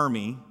own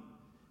army,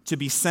 to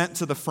be sent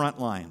to the front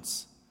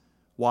lines.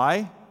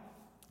 Why?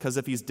 Because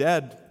if he's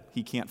dead,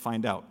 he can't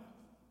find out.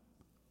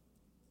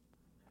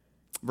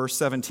 Verse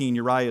 17,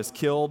 Uriah is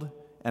killed,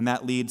 and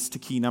that leads to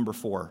key number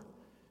 4.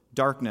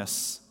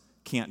 Darkness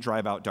can't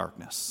drive out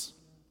darkness.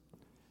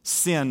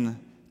 Sin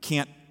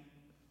can't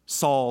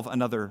solve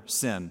another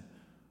sin.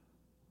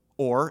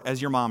 Or,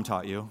 as your mom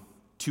taught you,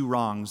 2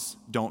 wrongs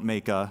don't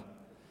make a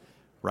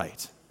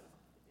right.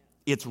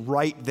 It's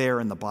right there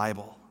in the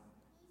Bible.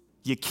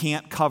 You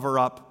can't cover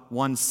up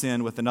one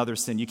sin with another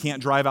sin. You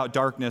can't drive out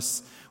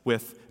darkness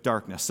with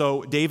darkness.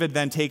 So David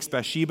then takes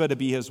Bathsheba to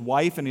be his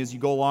wife, and as you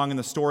go along in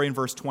the story in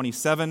verse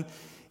 27,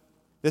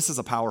 this is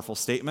a powerful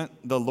statement.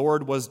 The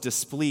Lord was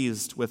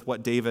displeased with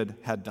what David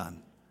had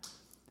done.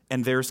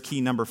 And there's key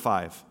number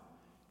 5.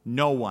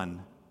 No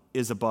one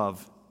is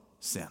above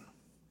sin.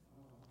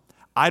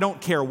 I don't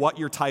care what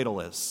your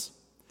title is.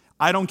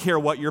 I don't care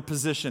what your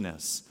position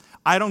is.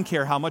 I don't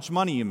care how much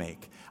money you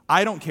make.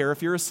 I don't care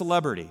if you're a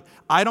celebrity.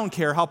 I don't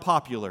care how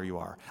popular you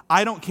are.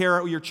 I don't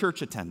care your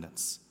church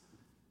attendance.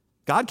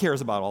 God cares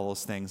about all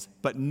those things,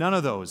 but none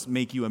of those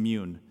make you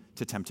immune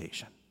to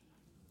temptation.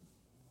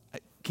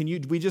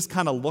 We just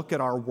kind of look at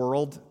our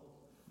world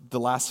the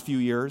last few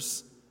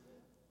years?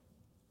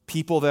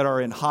 People that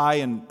are in high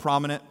and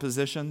prominent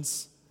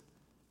positions.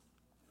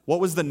 What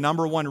was the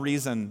number one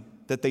reason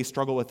that they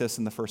struggle with this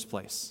in the first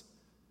place?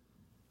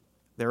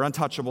 They're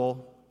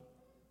untouchable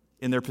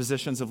in their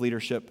positions of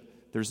leadership.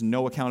 There's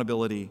no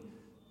accountability.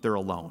 They're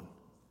alone.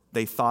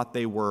 They thought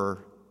they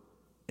were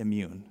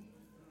immune.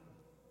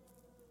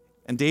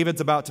 And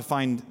David's about to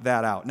find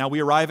that out. Now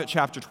we arrive at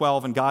chapter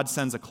 12, and God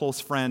sends a close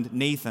friend,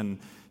 Nathan,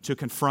 to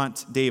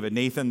confront David,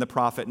 Nathan the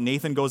prophet.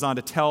 Nathan goes on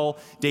to tell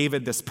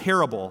David this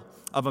parable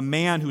of a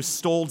man who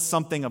stole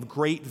something of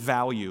great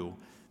value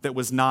that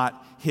was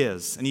not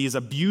his, and he is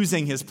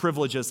abusing his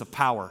privileges of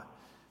power.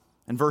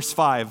 In verse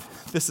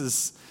 5, this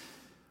is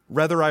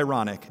Rather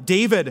ironic.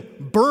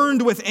 David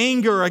burned with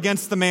anger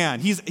against the man.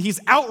 He's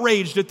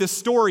outraged at this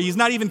story. He's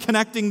not even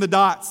connecting the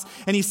dots.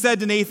 And he said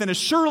to Nathan, as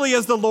surely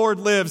as the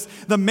Lord lives,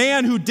 the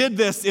man who did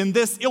this in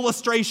this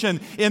illustration,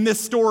 in this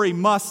story,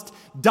 must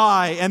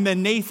die. And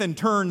then Nathan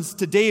turns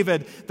to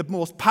David, the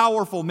most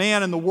powerful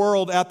man in the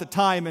world at the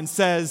time, and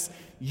says,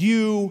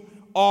 you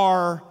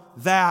are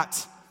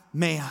that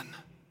man.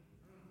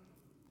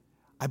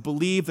 I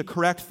believe the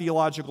correct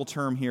theological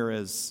term here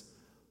is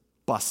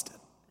busted.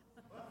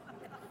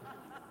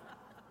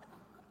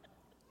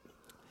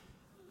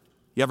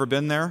 You ever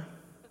been there?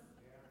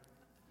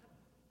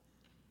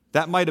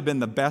 That might have been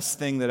the best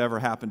thing that ever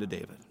happened to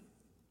David.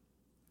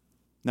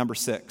 Number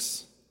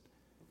 6,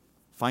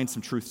 find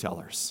some truth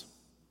tellers,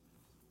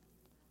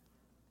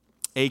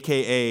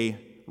 AKA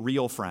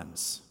real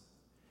friends.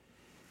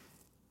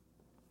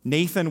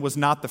 Nathan was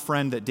not the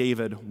friend that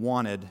David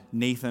wanted.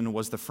 Nathan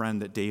was the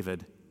friend that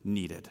David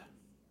needed.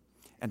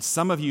 And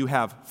some of you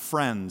have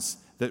friends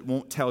that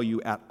won't tell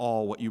you at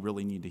all what you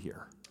really need to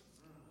hear.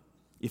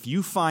 If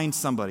you find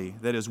somebody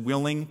that is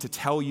willing to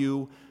tell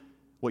you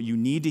what you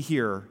need to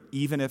hear,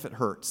 even if it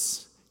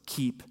hurts,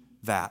 keep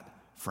that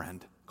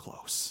friend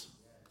close.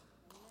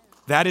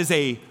 That is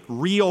a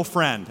real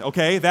friend,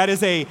 okay? That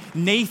is a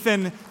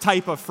Nathan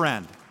type of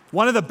friend.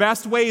 One of the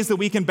best ways that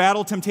we can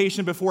battle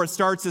temptation before it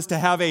starts is to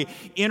have an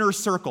inner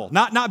circle.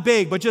 Not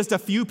big, but just a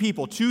few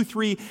people, 2,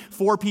 3,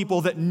 4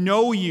 people that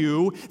know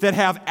you, that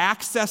have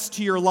access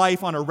to your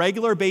life on a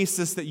regular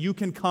basis that you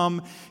can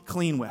come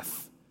clean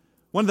with.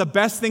 One of the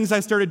best things I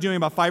started doing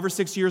about 5 or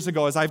 6 years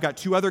ago is I've got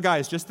 2 other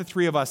guys, just the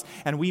 3 of us,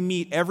 and we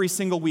meet every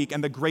single week.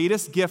 And the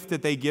greatest gift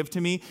that they give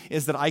to me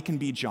is that I can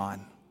be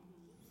John.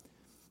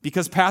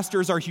 Because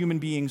pastors are human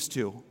beings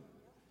too.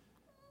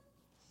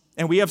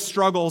 And we have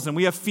struggles, and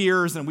we have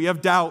fears, and we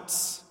have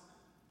doubts.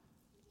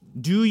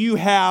 Do you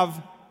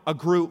have a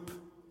group?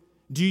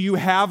 Do you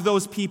have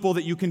those people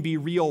that you can be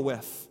real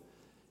with?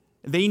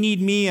 They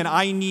need me, and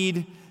I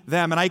need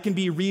them, and I can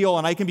be real,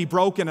 and I can be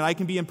broken, and I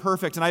can be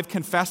imperfect, and I've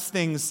confessed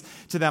things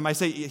to them. I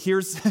say,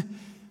 here's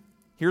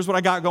what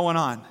I got going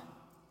on,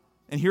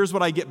 and here's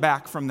what I get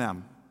back from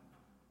them.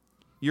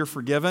 You're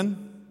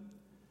forgiven.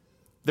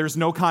 There's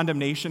no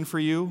condemnation for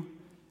you.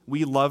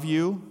 We love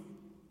you.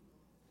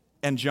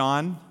 And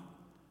John,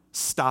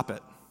 stop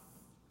it.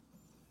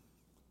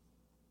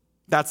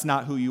 That's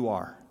not who you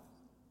are.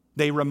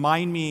 They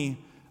remind me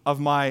of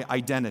my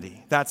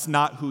identity. That's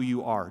not who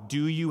you are.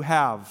 Do you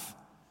have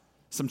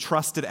some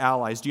trusted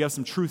allies? Do you have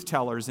some truth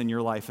tellers in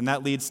your life? And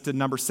that leads to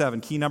number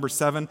 7. Key number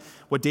 7,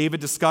 what David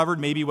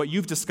discovered, maybe what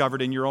you've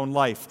discovered in your own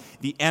life.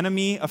 The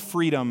enemy of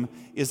freedom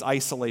is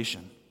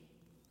isolation.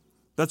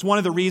 That's one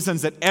of the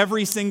reasons that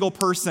every single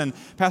person,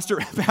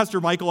 Pastor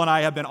Michael and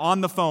I have been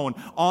on the phone,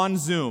 on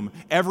Zoom,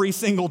 every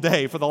single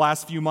day for the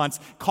last few months,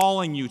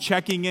 calling you,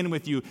 checking in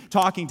with you,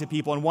 talking to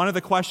people. And one of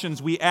the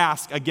questions we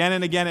ask again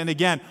and again and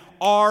again,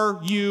 are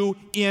you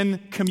in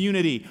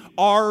community?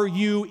 Are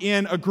you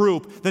in a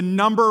group? The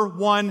number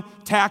one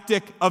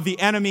tactic of the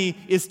enemy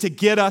is to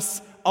get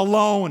us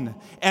alone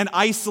and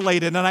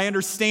isolated. And I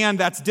understand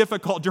that's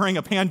difficult during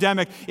a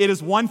pandemic. It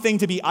is one thing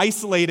to be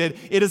isolated.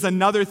 It is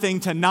another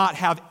thing to not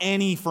have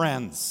any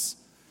friends.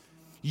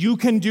 You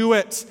can do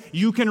it.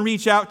 You can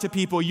reach out to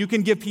people. You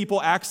can give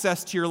people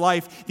access to your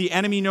life. The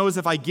enemy knows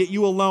if I get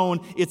you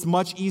alone, it's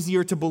much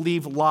easier to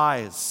believe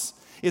lies.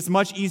 It's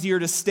much easier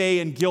to stay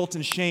in guilt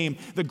and shame.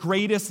 The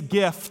greatest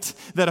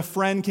gift that a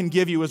friend can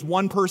give you is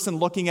one person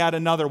looking at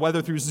another,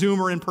 whether through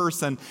Zoom or in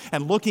person,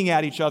 and looking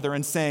at each other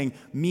and saying,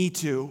 me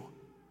too.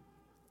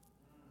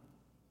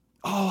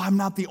 Oh, I'm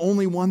not the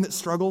only one that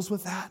struggles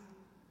with that.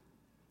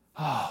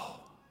 Oh,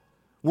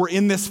 we're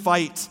in this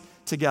fight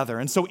together.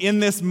 And so in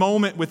this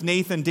moment with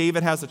Nathan,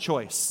 David has a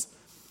choice.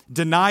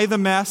 Deny the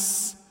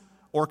mess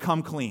or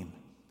come clean.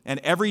 And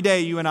every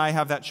day you and I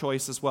have that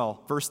choice as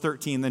well. Verse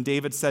 13, then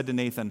David said to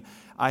Nathan,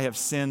 I have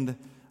sinned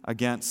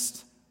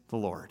against the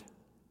Lord.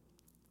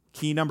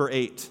 Key number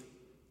 8,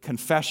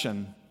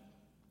 confession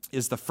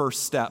is the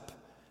first step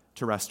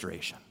to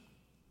restoration.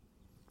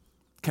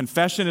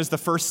 Confession is the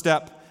first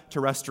step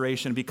to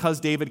restoration. Because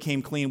David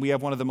came clean, we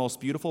have one of the most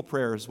beautiful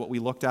prayers, what we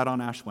looked at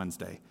on Ash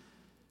Wednesday.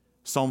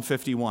 Psalm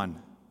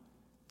 51.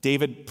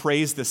 David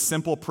prays this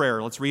simple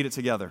prayer. Let's read it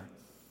together.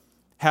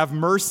 Have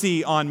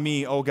mercy on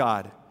me, O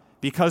God,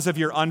 because of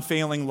your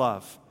unfailing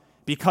love.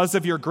 Because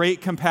of your great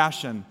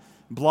compassion,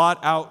 blot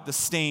out the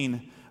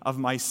stain of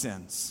my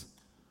sins.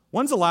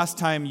 When's the last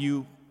time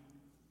you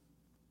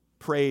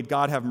prayed,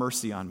 God, have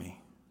mercy on me?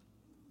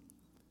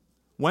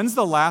 When's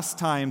the last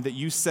time that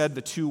you said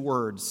the 2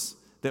 words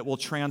that will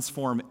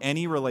transform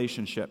any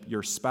relationship,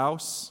 your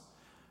spouse,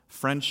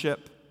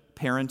 friendship,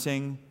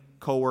 parenting,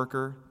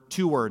 coworker?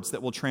 2 words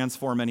that will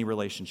transform any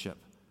relationship.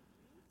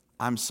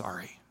 I'm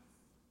sorry.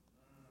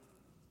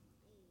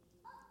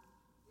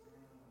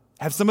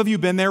 Have some of you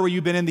been there where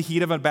you've been in the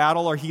heat of a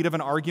battle or heat of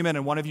an argument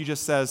and one of you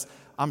just says,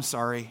 I'm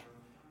sorry,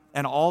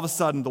 and all of a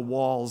sudden the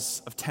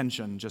walls of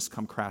tension just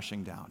come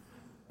crashing down?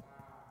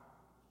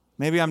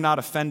 Maybe I'm not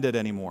offended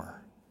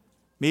anymore.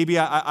 Maybe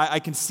I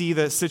can see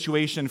the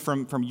situation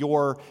from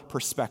your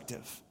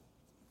perspective.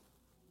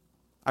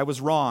 I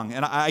was wrong.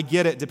 And I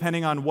get it,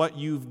 depending on what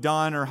you've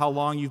done or how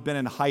long you've been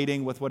in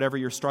hiding with whatever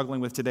you're struggling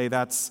with today,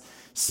 that's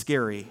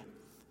scary.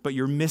 But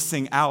you're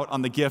missing out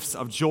on the gifts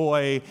of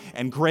joy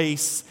and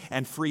grace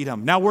and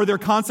freedom. Now, were there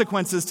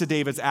consequences to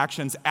David's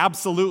actions?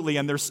 Absolutely,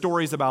 and there's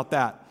stories about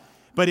that.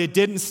 But it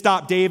didn't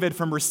stop David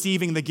from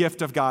receiving the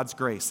gift of God's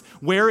grace.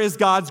 Where is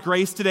God's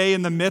grace today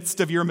in the midst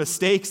of your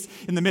mistakes,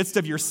 in the midst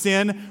of your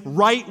sin?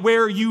 Right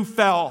where you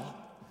fell.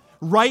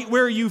 Right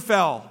where you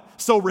fell.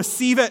 So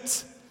receive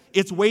it.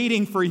 It's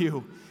waiting for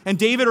you. And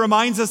David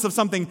reminds us of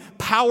something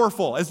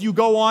powerful. As you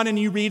go on and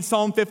you read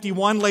Psalm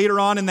 51 later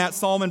on in that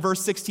psalm in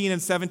verse 16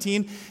 and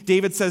 17,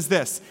 David says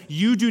this,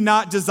 "You do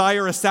not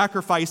desire a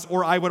sacrifice,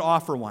 or I would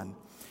offer one.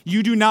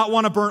 You do not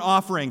want a burnt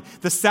offering.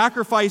 The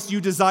sacrifice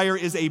you desire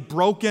is a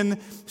broken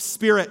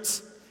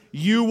spirit.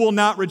 You will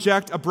not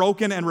reject a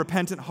broken and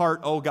repentant heart,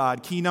 O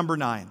God." Key number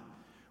 9.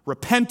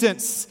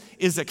 Repentance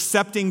is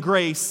accepting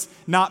grace,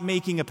 not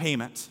making a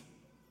payment.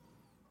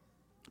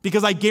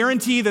 Because I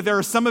guarantee that there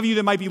are some of you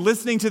that might be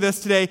listening to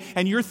this today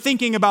and you're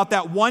thinking about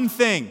that one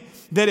thing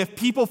that if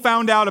people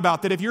found out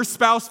about, that if your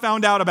spouse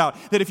found out about,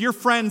 that if your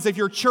friends, if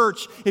your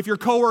church, if your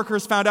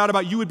coworkers found out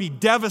about, you would be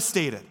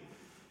devastated.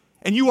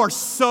 And you are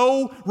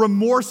so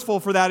remorseful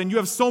for that, and you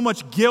have so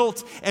much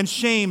guilt and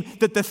shame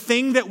that the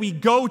thing that we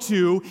go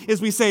to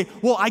is we say,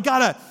 well, I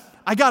gotta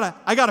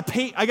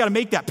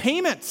make that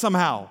payment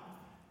somehow.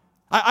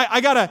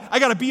 I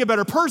gotta be a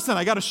better person.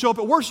 I gotta show up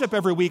at worship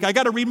every week. I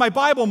gotta read my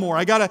Bible more.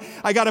 I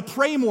gotta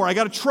pray more. I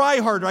gotta try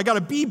harder. I gotta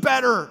be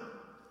better.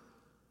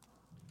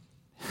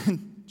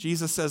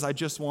 Jesus says, I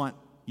just want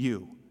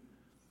you.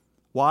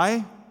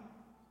 Why?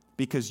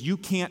 Because you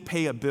can't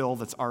pay a bill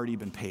that's already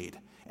been paid.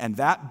 And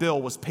that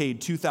bill was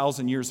paid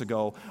 2,000 years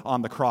ago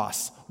on the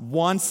cross,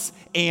 once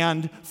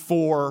and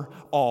for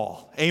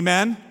all.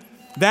 Amen?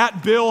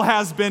 That bill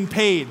has been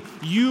paid.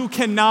 You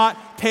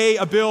cannot pay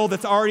a bill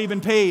that's already been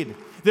paid.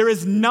 There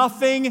is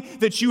nothing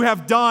that you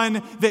have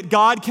done that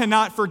God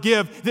cannot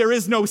forgive. There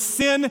is no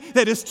sin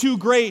that is too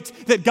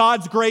great that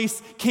God's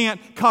grace can't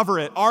cover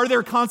it. Are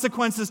there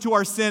consequences to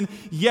our sin?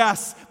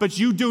 Yes, but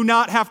you do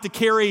not have to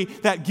carry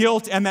that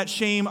guilt and that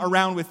shame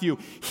around with you.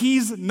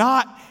 He's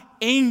not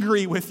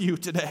angry with you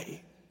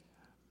today.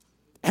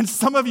 And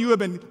some of you have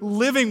been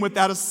living with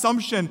that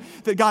assumption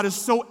that God is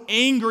so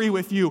angry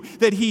with you,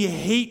 that He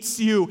hates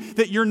you,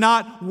 that you're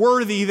not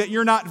worthy, that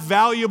you're not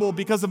valuable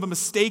because of a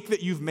mistake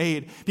that you've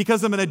made,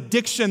 because of an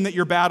addiction that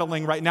you're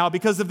battling right now,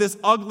 because of this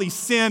ugly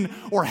sin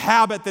or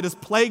habit that has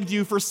plagued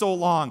you for so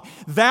long.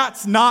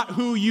 That's not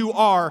who you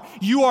are.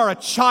 You are a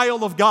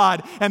child of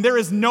God, and there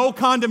is no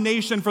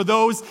condemnation for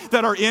those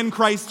that are in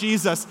Christ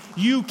Jesus.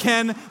 You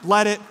can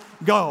let it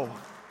go.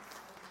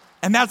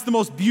 And that's the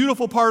most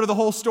beautiful part of the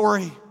whole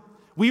story.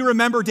 We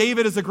remember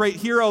David as a great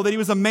hero, that he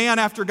was a man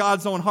after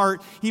God's own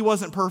heart. He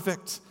wasn't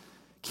perfect.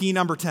 Key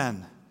number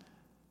 10.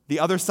 The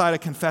other side of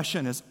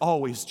confession is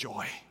always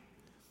joy.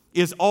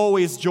 Is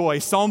always joy.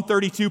 Psalm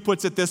 32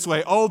 puts it this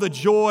way, "Oh, the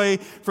joy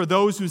for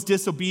those whose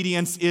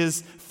disobedience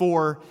is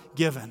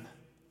forgiven."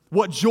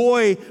 What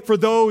joy for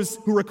those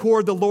who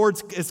record the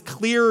Lord is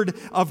cleared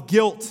of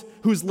guilt,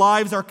 whose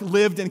lives are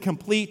lived in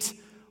complete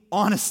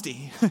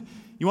honesty.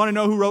 You want to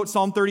know who wrote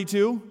Psalm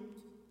 32?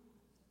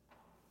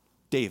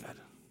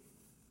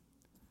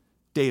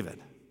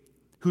 David,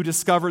 who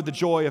discovered the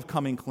joy of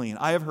coming clean.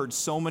 I have heard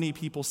so many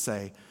people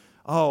say,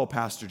 "Oh,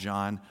 Pastor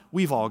John,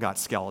 we've all got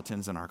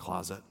skeletons in our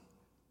closet."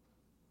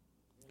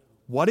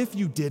 What if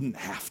you didn't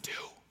have to?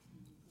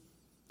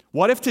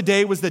 What if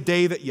today was the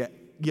day that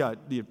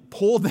you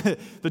pulled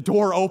the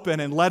door open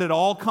and let it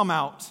all come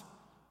out?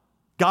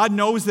 God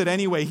knows it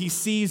anyway. He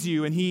sees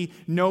you and He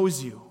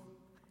knows you.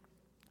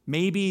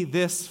 Maybe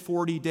this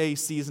 40-day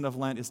season of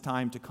Lent is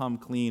time to come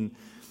clean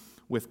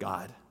with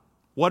God.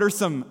 What are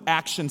some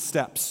action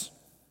steps?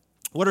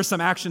 What are some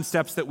action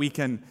steps that we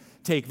can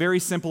take? Very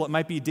simple. It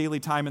might be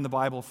daily time in the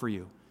Bible for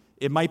you.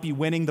 It might be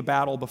winning the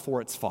battle before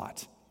it's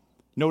fought.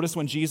 Notice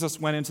when Jesus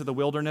went into the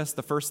wilderness,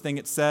 the first thing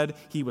it said,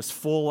 He was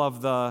full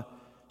of the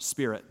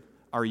Spirit.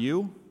 Are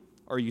you?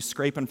 Or are you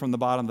scraping from the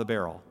bottom of the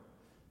barrel?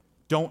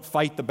 Don't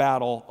fight the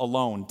battle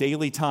alone.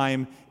 Daily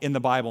time in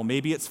the Bible.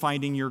 Maybe it's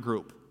finding your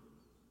group.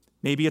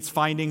 Maybe it's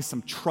finding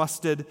some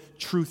trusted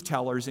truth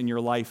tellers in your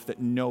life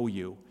that know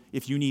you.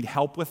 If you need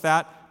help with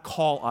that,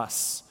 call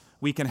us.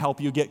 We can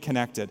help you get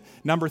connected.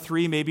 Number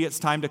 3, maybe it's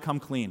time to come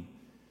clean.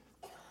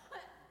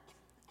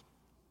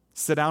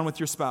 Sit down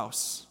with your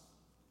spouse.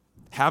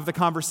 Have the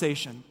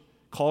conversation.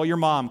 Call your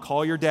mom,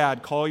 call your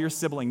dad, call your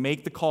sibling,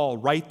 make the call,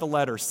 write the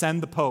letter,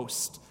 send the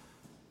post,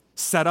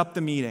 set up the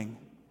meeting.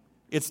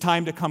 It's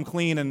time to come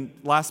clean. And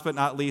last but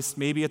not least,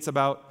 maybe it's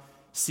about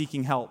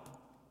seeking help.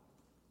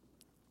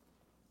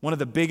 One of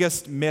the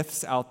biggest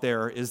myths out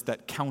there is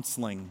that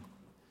counseling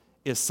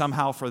is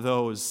somehow for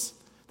those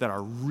that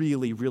are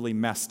really, really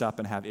messed up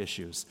and have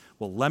issues.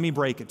 Well, let me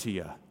break it to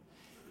you.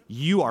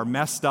 You are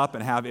messed up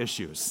and have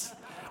issues.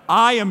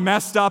 I am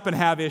messed up and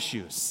have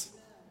issues.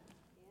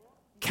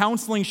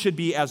 Counseling should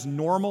be as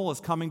normal as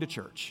coming to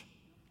church.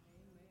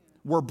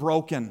 We're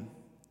broken,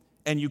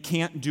 and you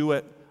can't do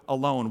it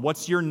alone.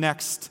 What's your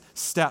next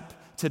step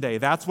today.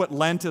 That's what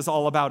Lent is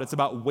all about. It's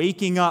about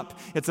waking up.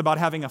 It's about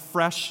having a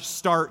fresh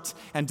start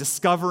and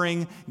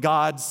discovering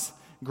God's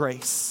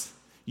grace.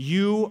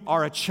 You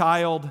are a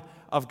child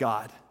of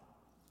God.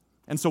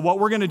 And so what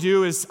we're going to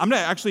do is, I'm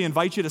going to actually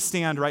invite you to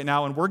stand right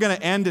now, and we're going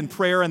to end in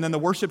prayer, and then the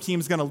worship team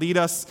is going to lead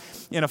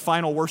us in a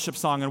final worship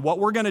song. And what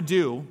we're going to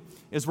do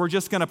is we're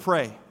just going to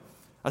pray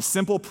a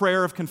simple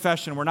prayer of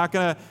confession. We're not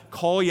going to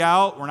call you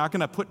out. We're not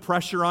going to put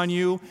pressure on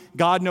you.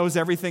 God knows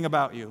everything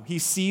about you. He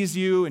sees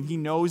you and He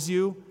knows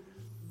you.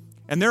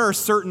 And there are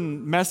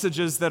certain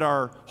messages that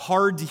are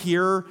hard to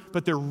hear,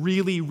 but they're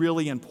really,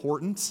 really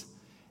important.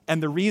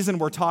 And the reason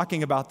we're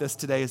talking about this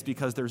today is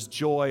because there's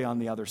joy on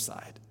the other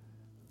side.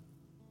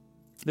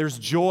 There's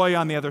joy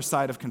on the other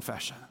side of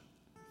confession.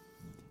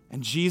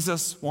 And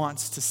Jesus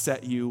wants to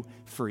set you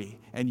free.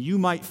 And you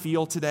might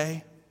feel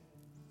today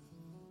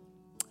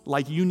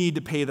like you need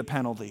to pay the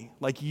penalty,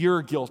 like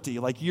you're guilty,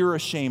 like you're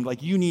ashamed,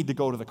 like you need to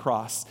go to the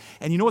cross.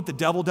 And you know what the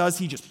devil does?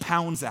 He just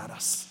pounds at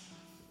us.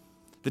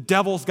 The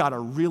devil's got a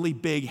really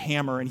big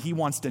hammer, and he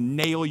wants to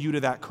nail you to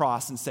that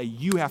cross and say,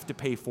 you have to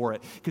pay for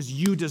it because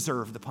you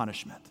deserve the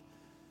punishment.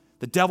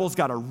 The devil's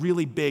got a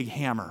really big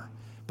hammer,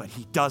 but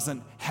he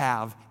doesn't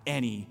have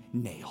any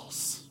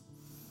nails.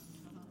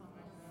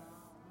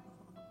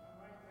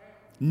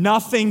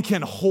 Nothing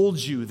can hold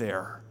you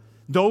there.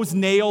 Those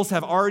nails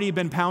have already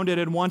been pounded,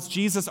 and once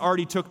Jesus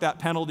already took that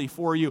penalty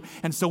for you,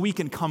 and so we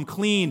can come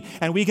clean,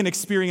 and we can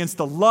experience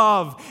the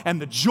love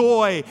and the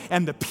joy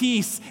and the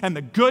peace and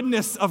the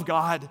goodness of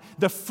God,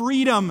 the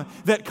freedom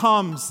that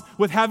comes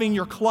with having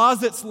your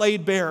closets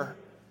laid bare.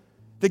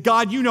 That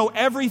God, you know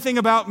everything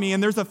about me,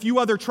 and there's a few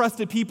other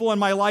trusted people in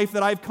my life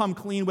that I've come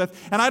clean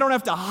with, and I don't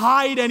have to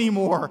hide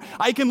anymore.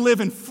 I can live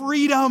in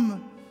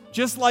freedom,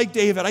 just like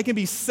David. I can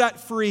be set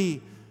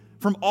free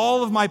from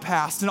all of my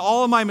past and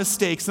all of my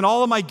mistakes and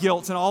all of my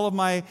guilt and all of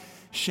my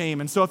shame.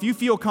 And so if you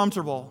feel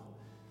comfortable,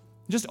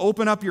 just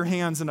open up your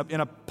hands in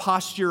a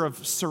posture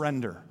of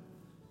surrender.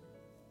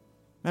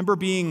 Remember,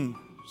 being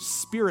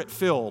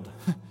Spirit-filled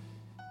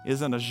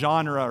isn't a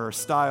genre or a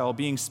style.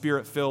 Being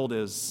Spirit-filled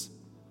is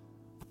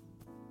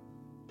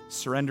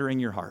surrendering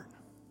your heart.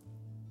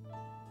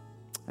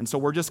 And so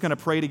we're just going to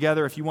pray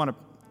together. If you want to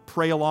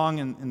pray along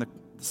in the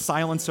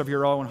silence of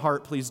your own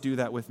heart, please do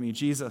that with me.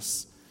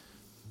 Jesus,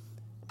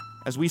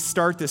 as we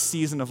start this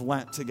season of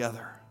Lent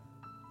together,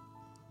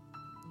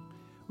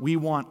 we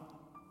want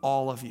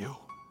all of you.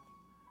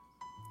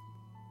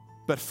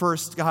 But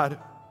first, God,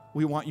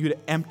 we want you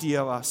to empty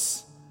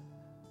us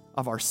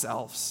of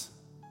ourselves.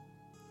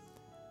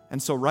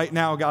 And so right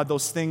now, God,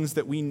 those things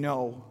that we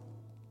know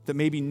that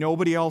maybe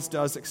nobody else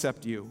does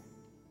except you,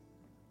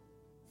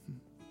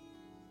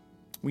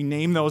 we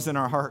name those in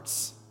our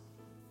hearts.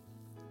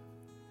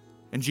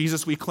 And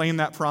Jesus, we claim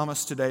that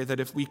promise today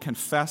that if we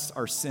confess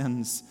our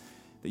sins,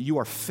 that you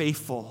are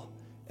faithful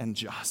and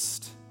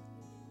just.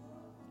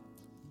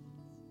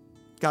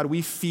 God,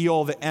 we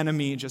feel the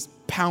enemy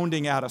just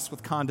pounding at us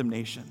with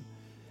condemnation.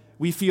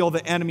 We feel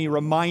the enemy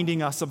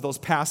reminding us of those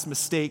past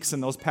mistakes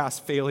and those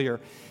past failure.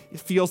 It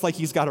feels like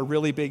he's got a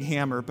really big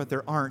hammer, but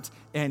there aren't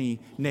any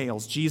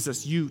nails.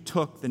 Jesus, you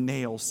took the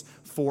nails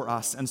for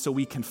us, and so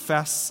we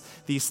confess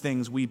these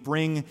things. We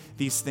bring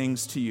these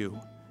things to you.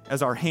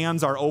 As our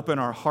hands are open,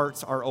 our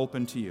hearts are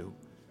open to you.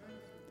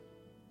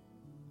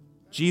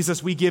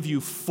 Jesus, we give you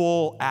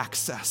full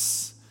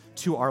access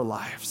to our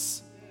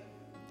lives.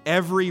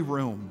 Every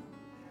room,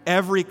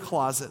 every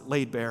closet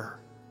laid bare,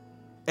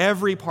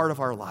 every part of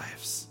our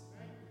lives.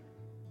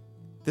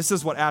 This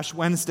is what Ash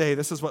Wednesday,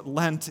 this is what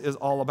Lent is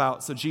all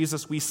about. So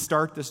Jesus, we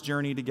start this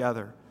journey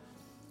together,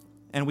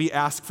 and we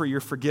ask for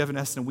your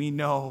forgiveness, and we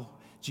know,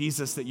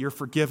 Jesus, that your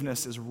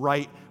forgiveness is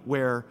right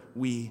where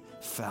we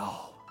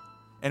fell.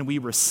 And we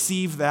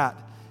receive that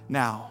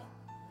now.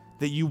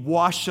 That you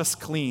wash us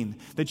clean,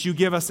 that you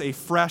give us a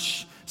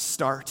fresh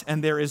start,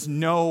 and there is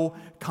no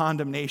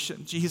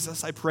condemnation.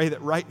 Jesus, I pray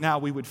that right now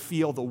we would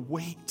feel the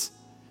weight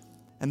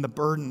and the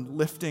burden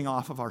lifting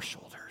off of our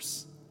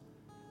shoulders.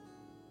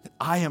 That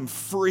I am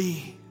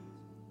free.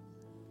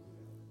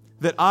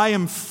 That I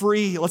am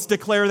free. Let's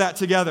declare that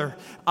together.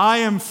 I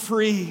am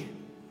free.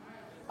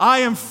 I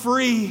am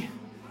free.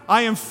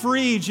 I am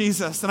free,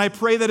 Jesus. And I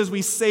pray that as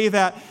we say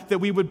that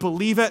we would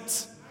believe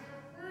it,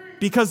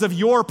 because of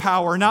your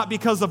power, not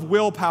because of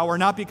willpower,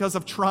 not because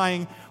of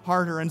trying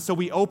harder. And so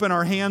we open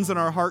our hands and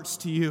our hearts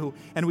to you,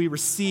 and we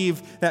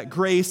receive that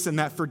grace and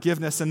that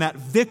forgiveness and that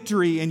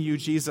victory in you,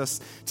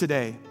 Jesus,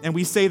 today. And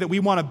we say that we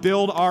want to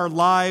build our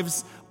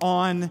lives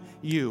on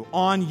you,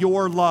 on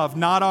your love,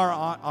 not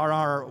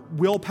our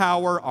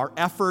willpower, our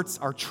efforts,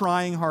 our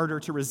trying harder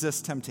to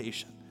resist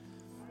temptation.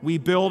 We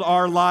build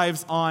our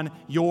lives on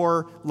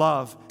your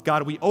love.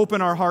 God, we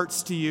open our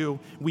hearts to you,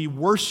 we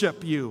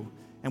worship you,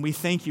 and we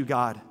thank you,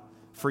 God,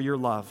 for your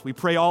love. We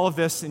pray all of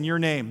this in your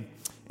name.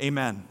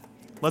 Amen.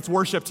 Let's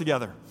worship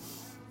together.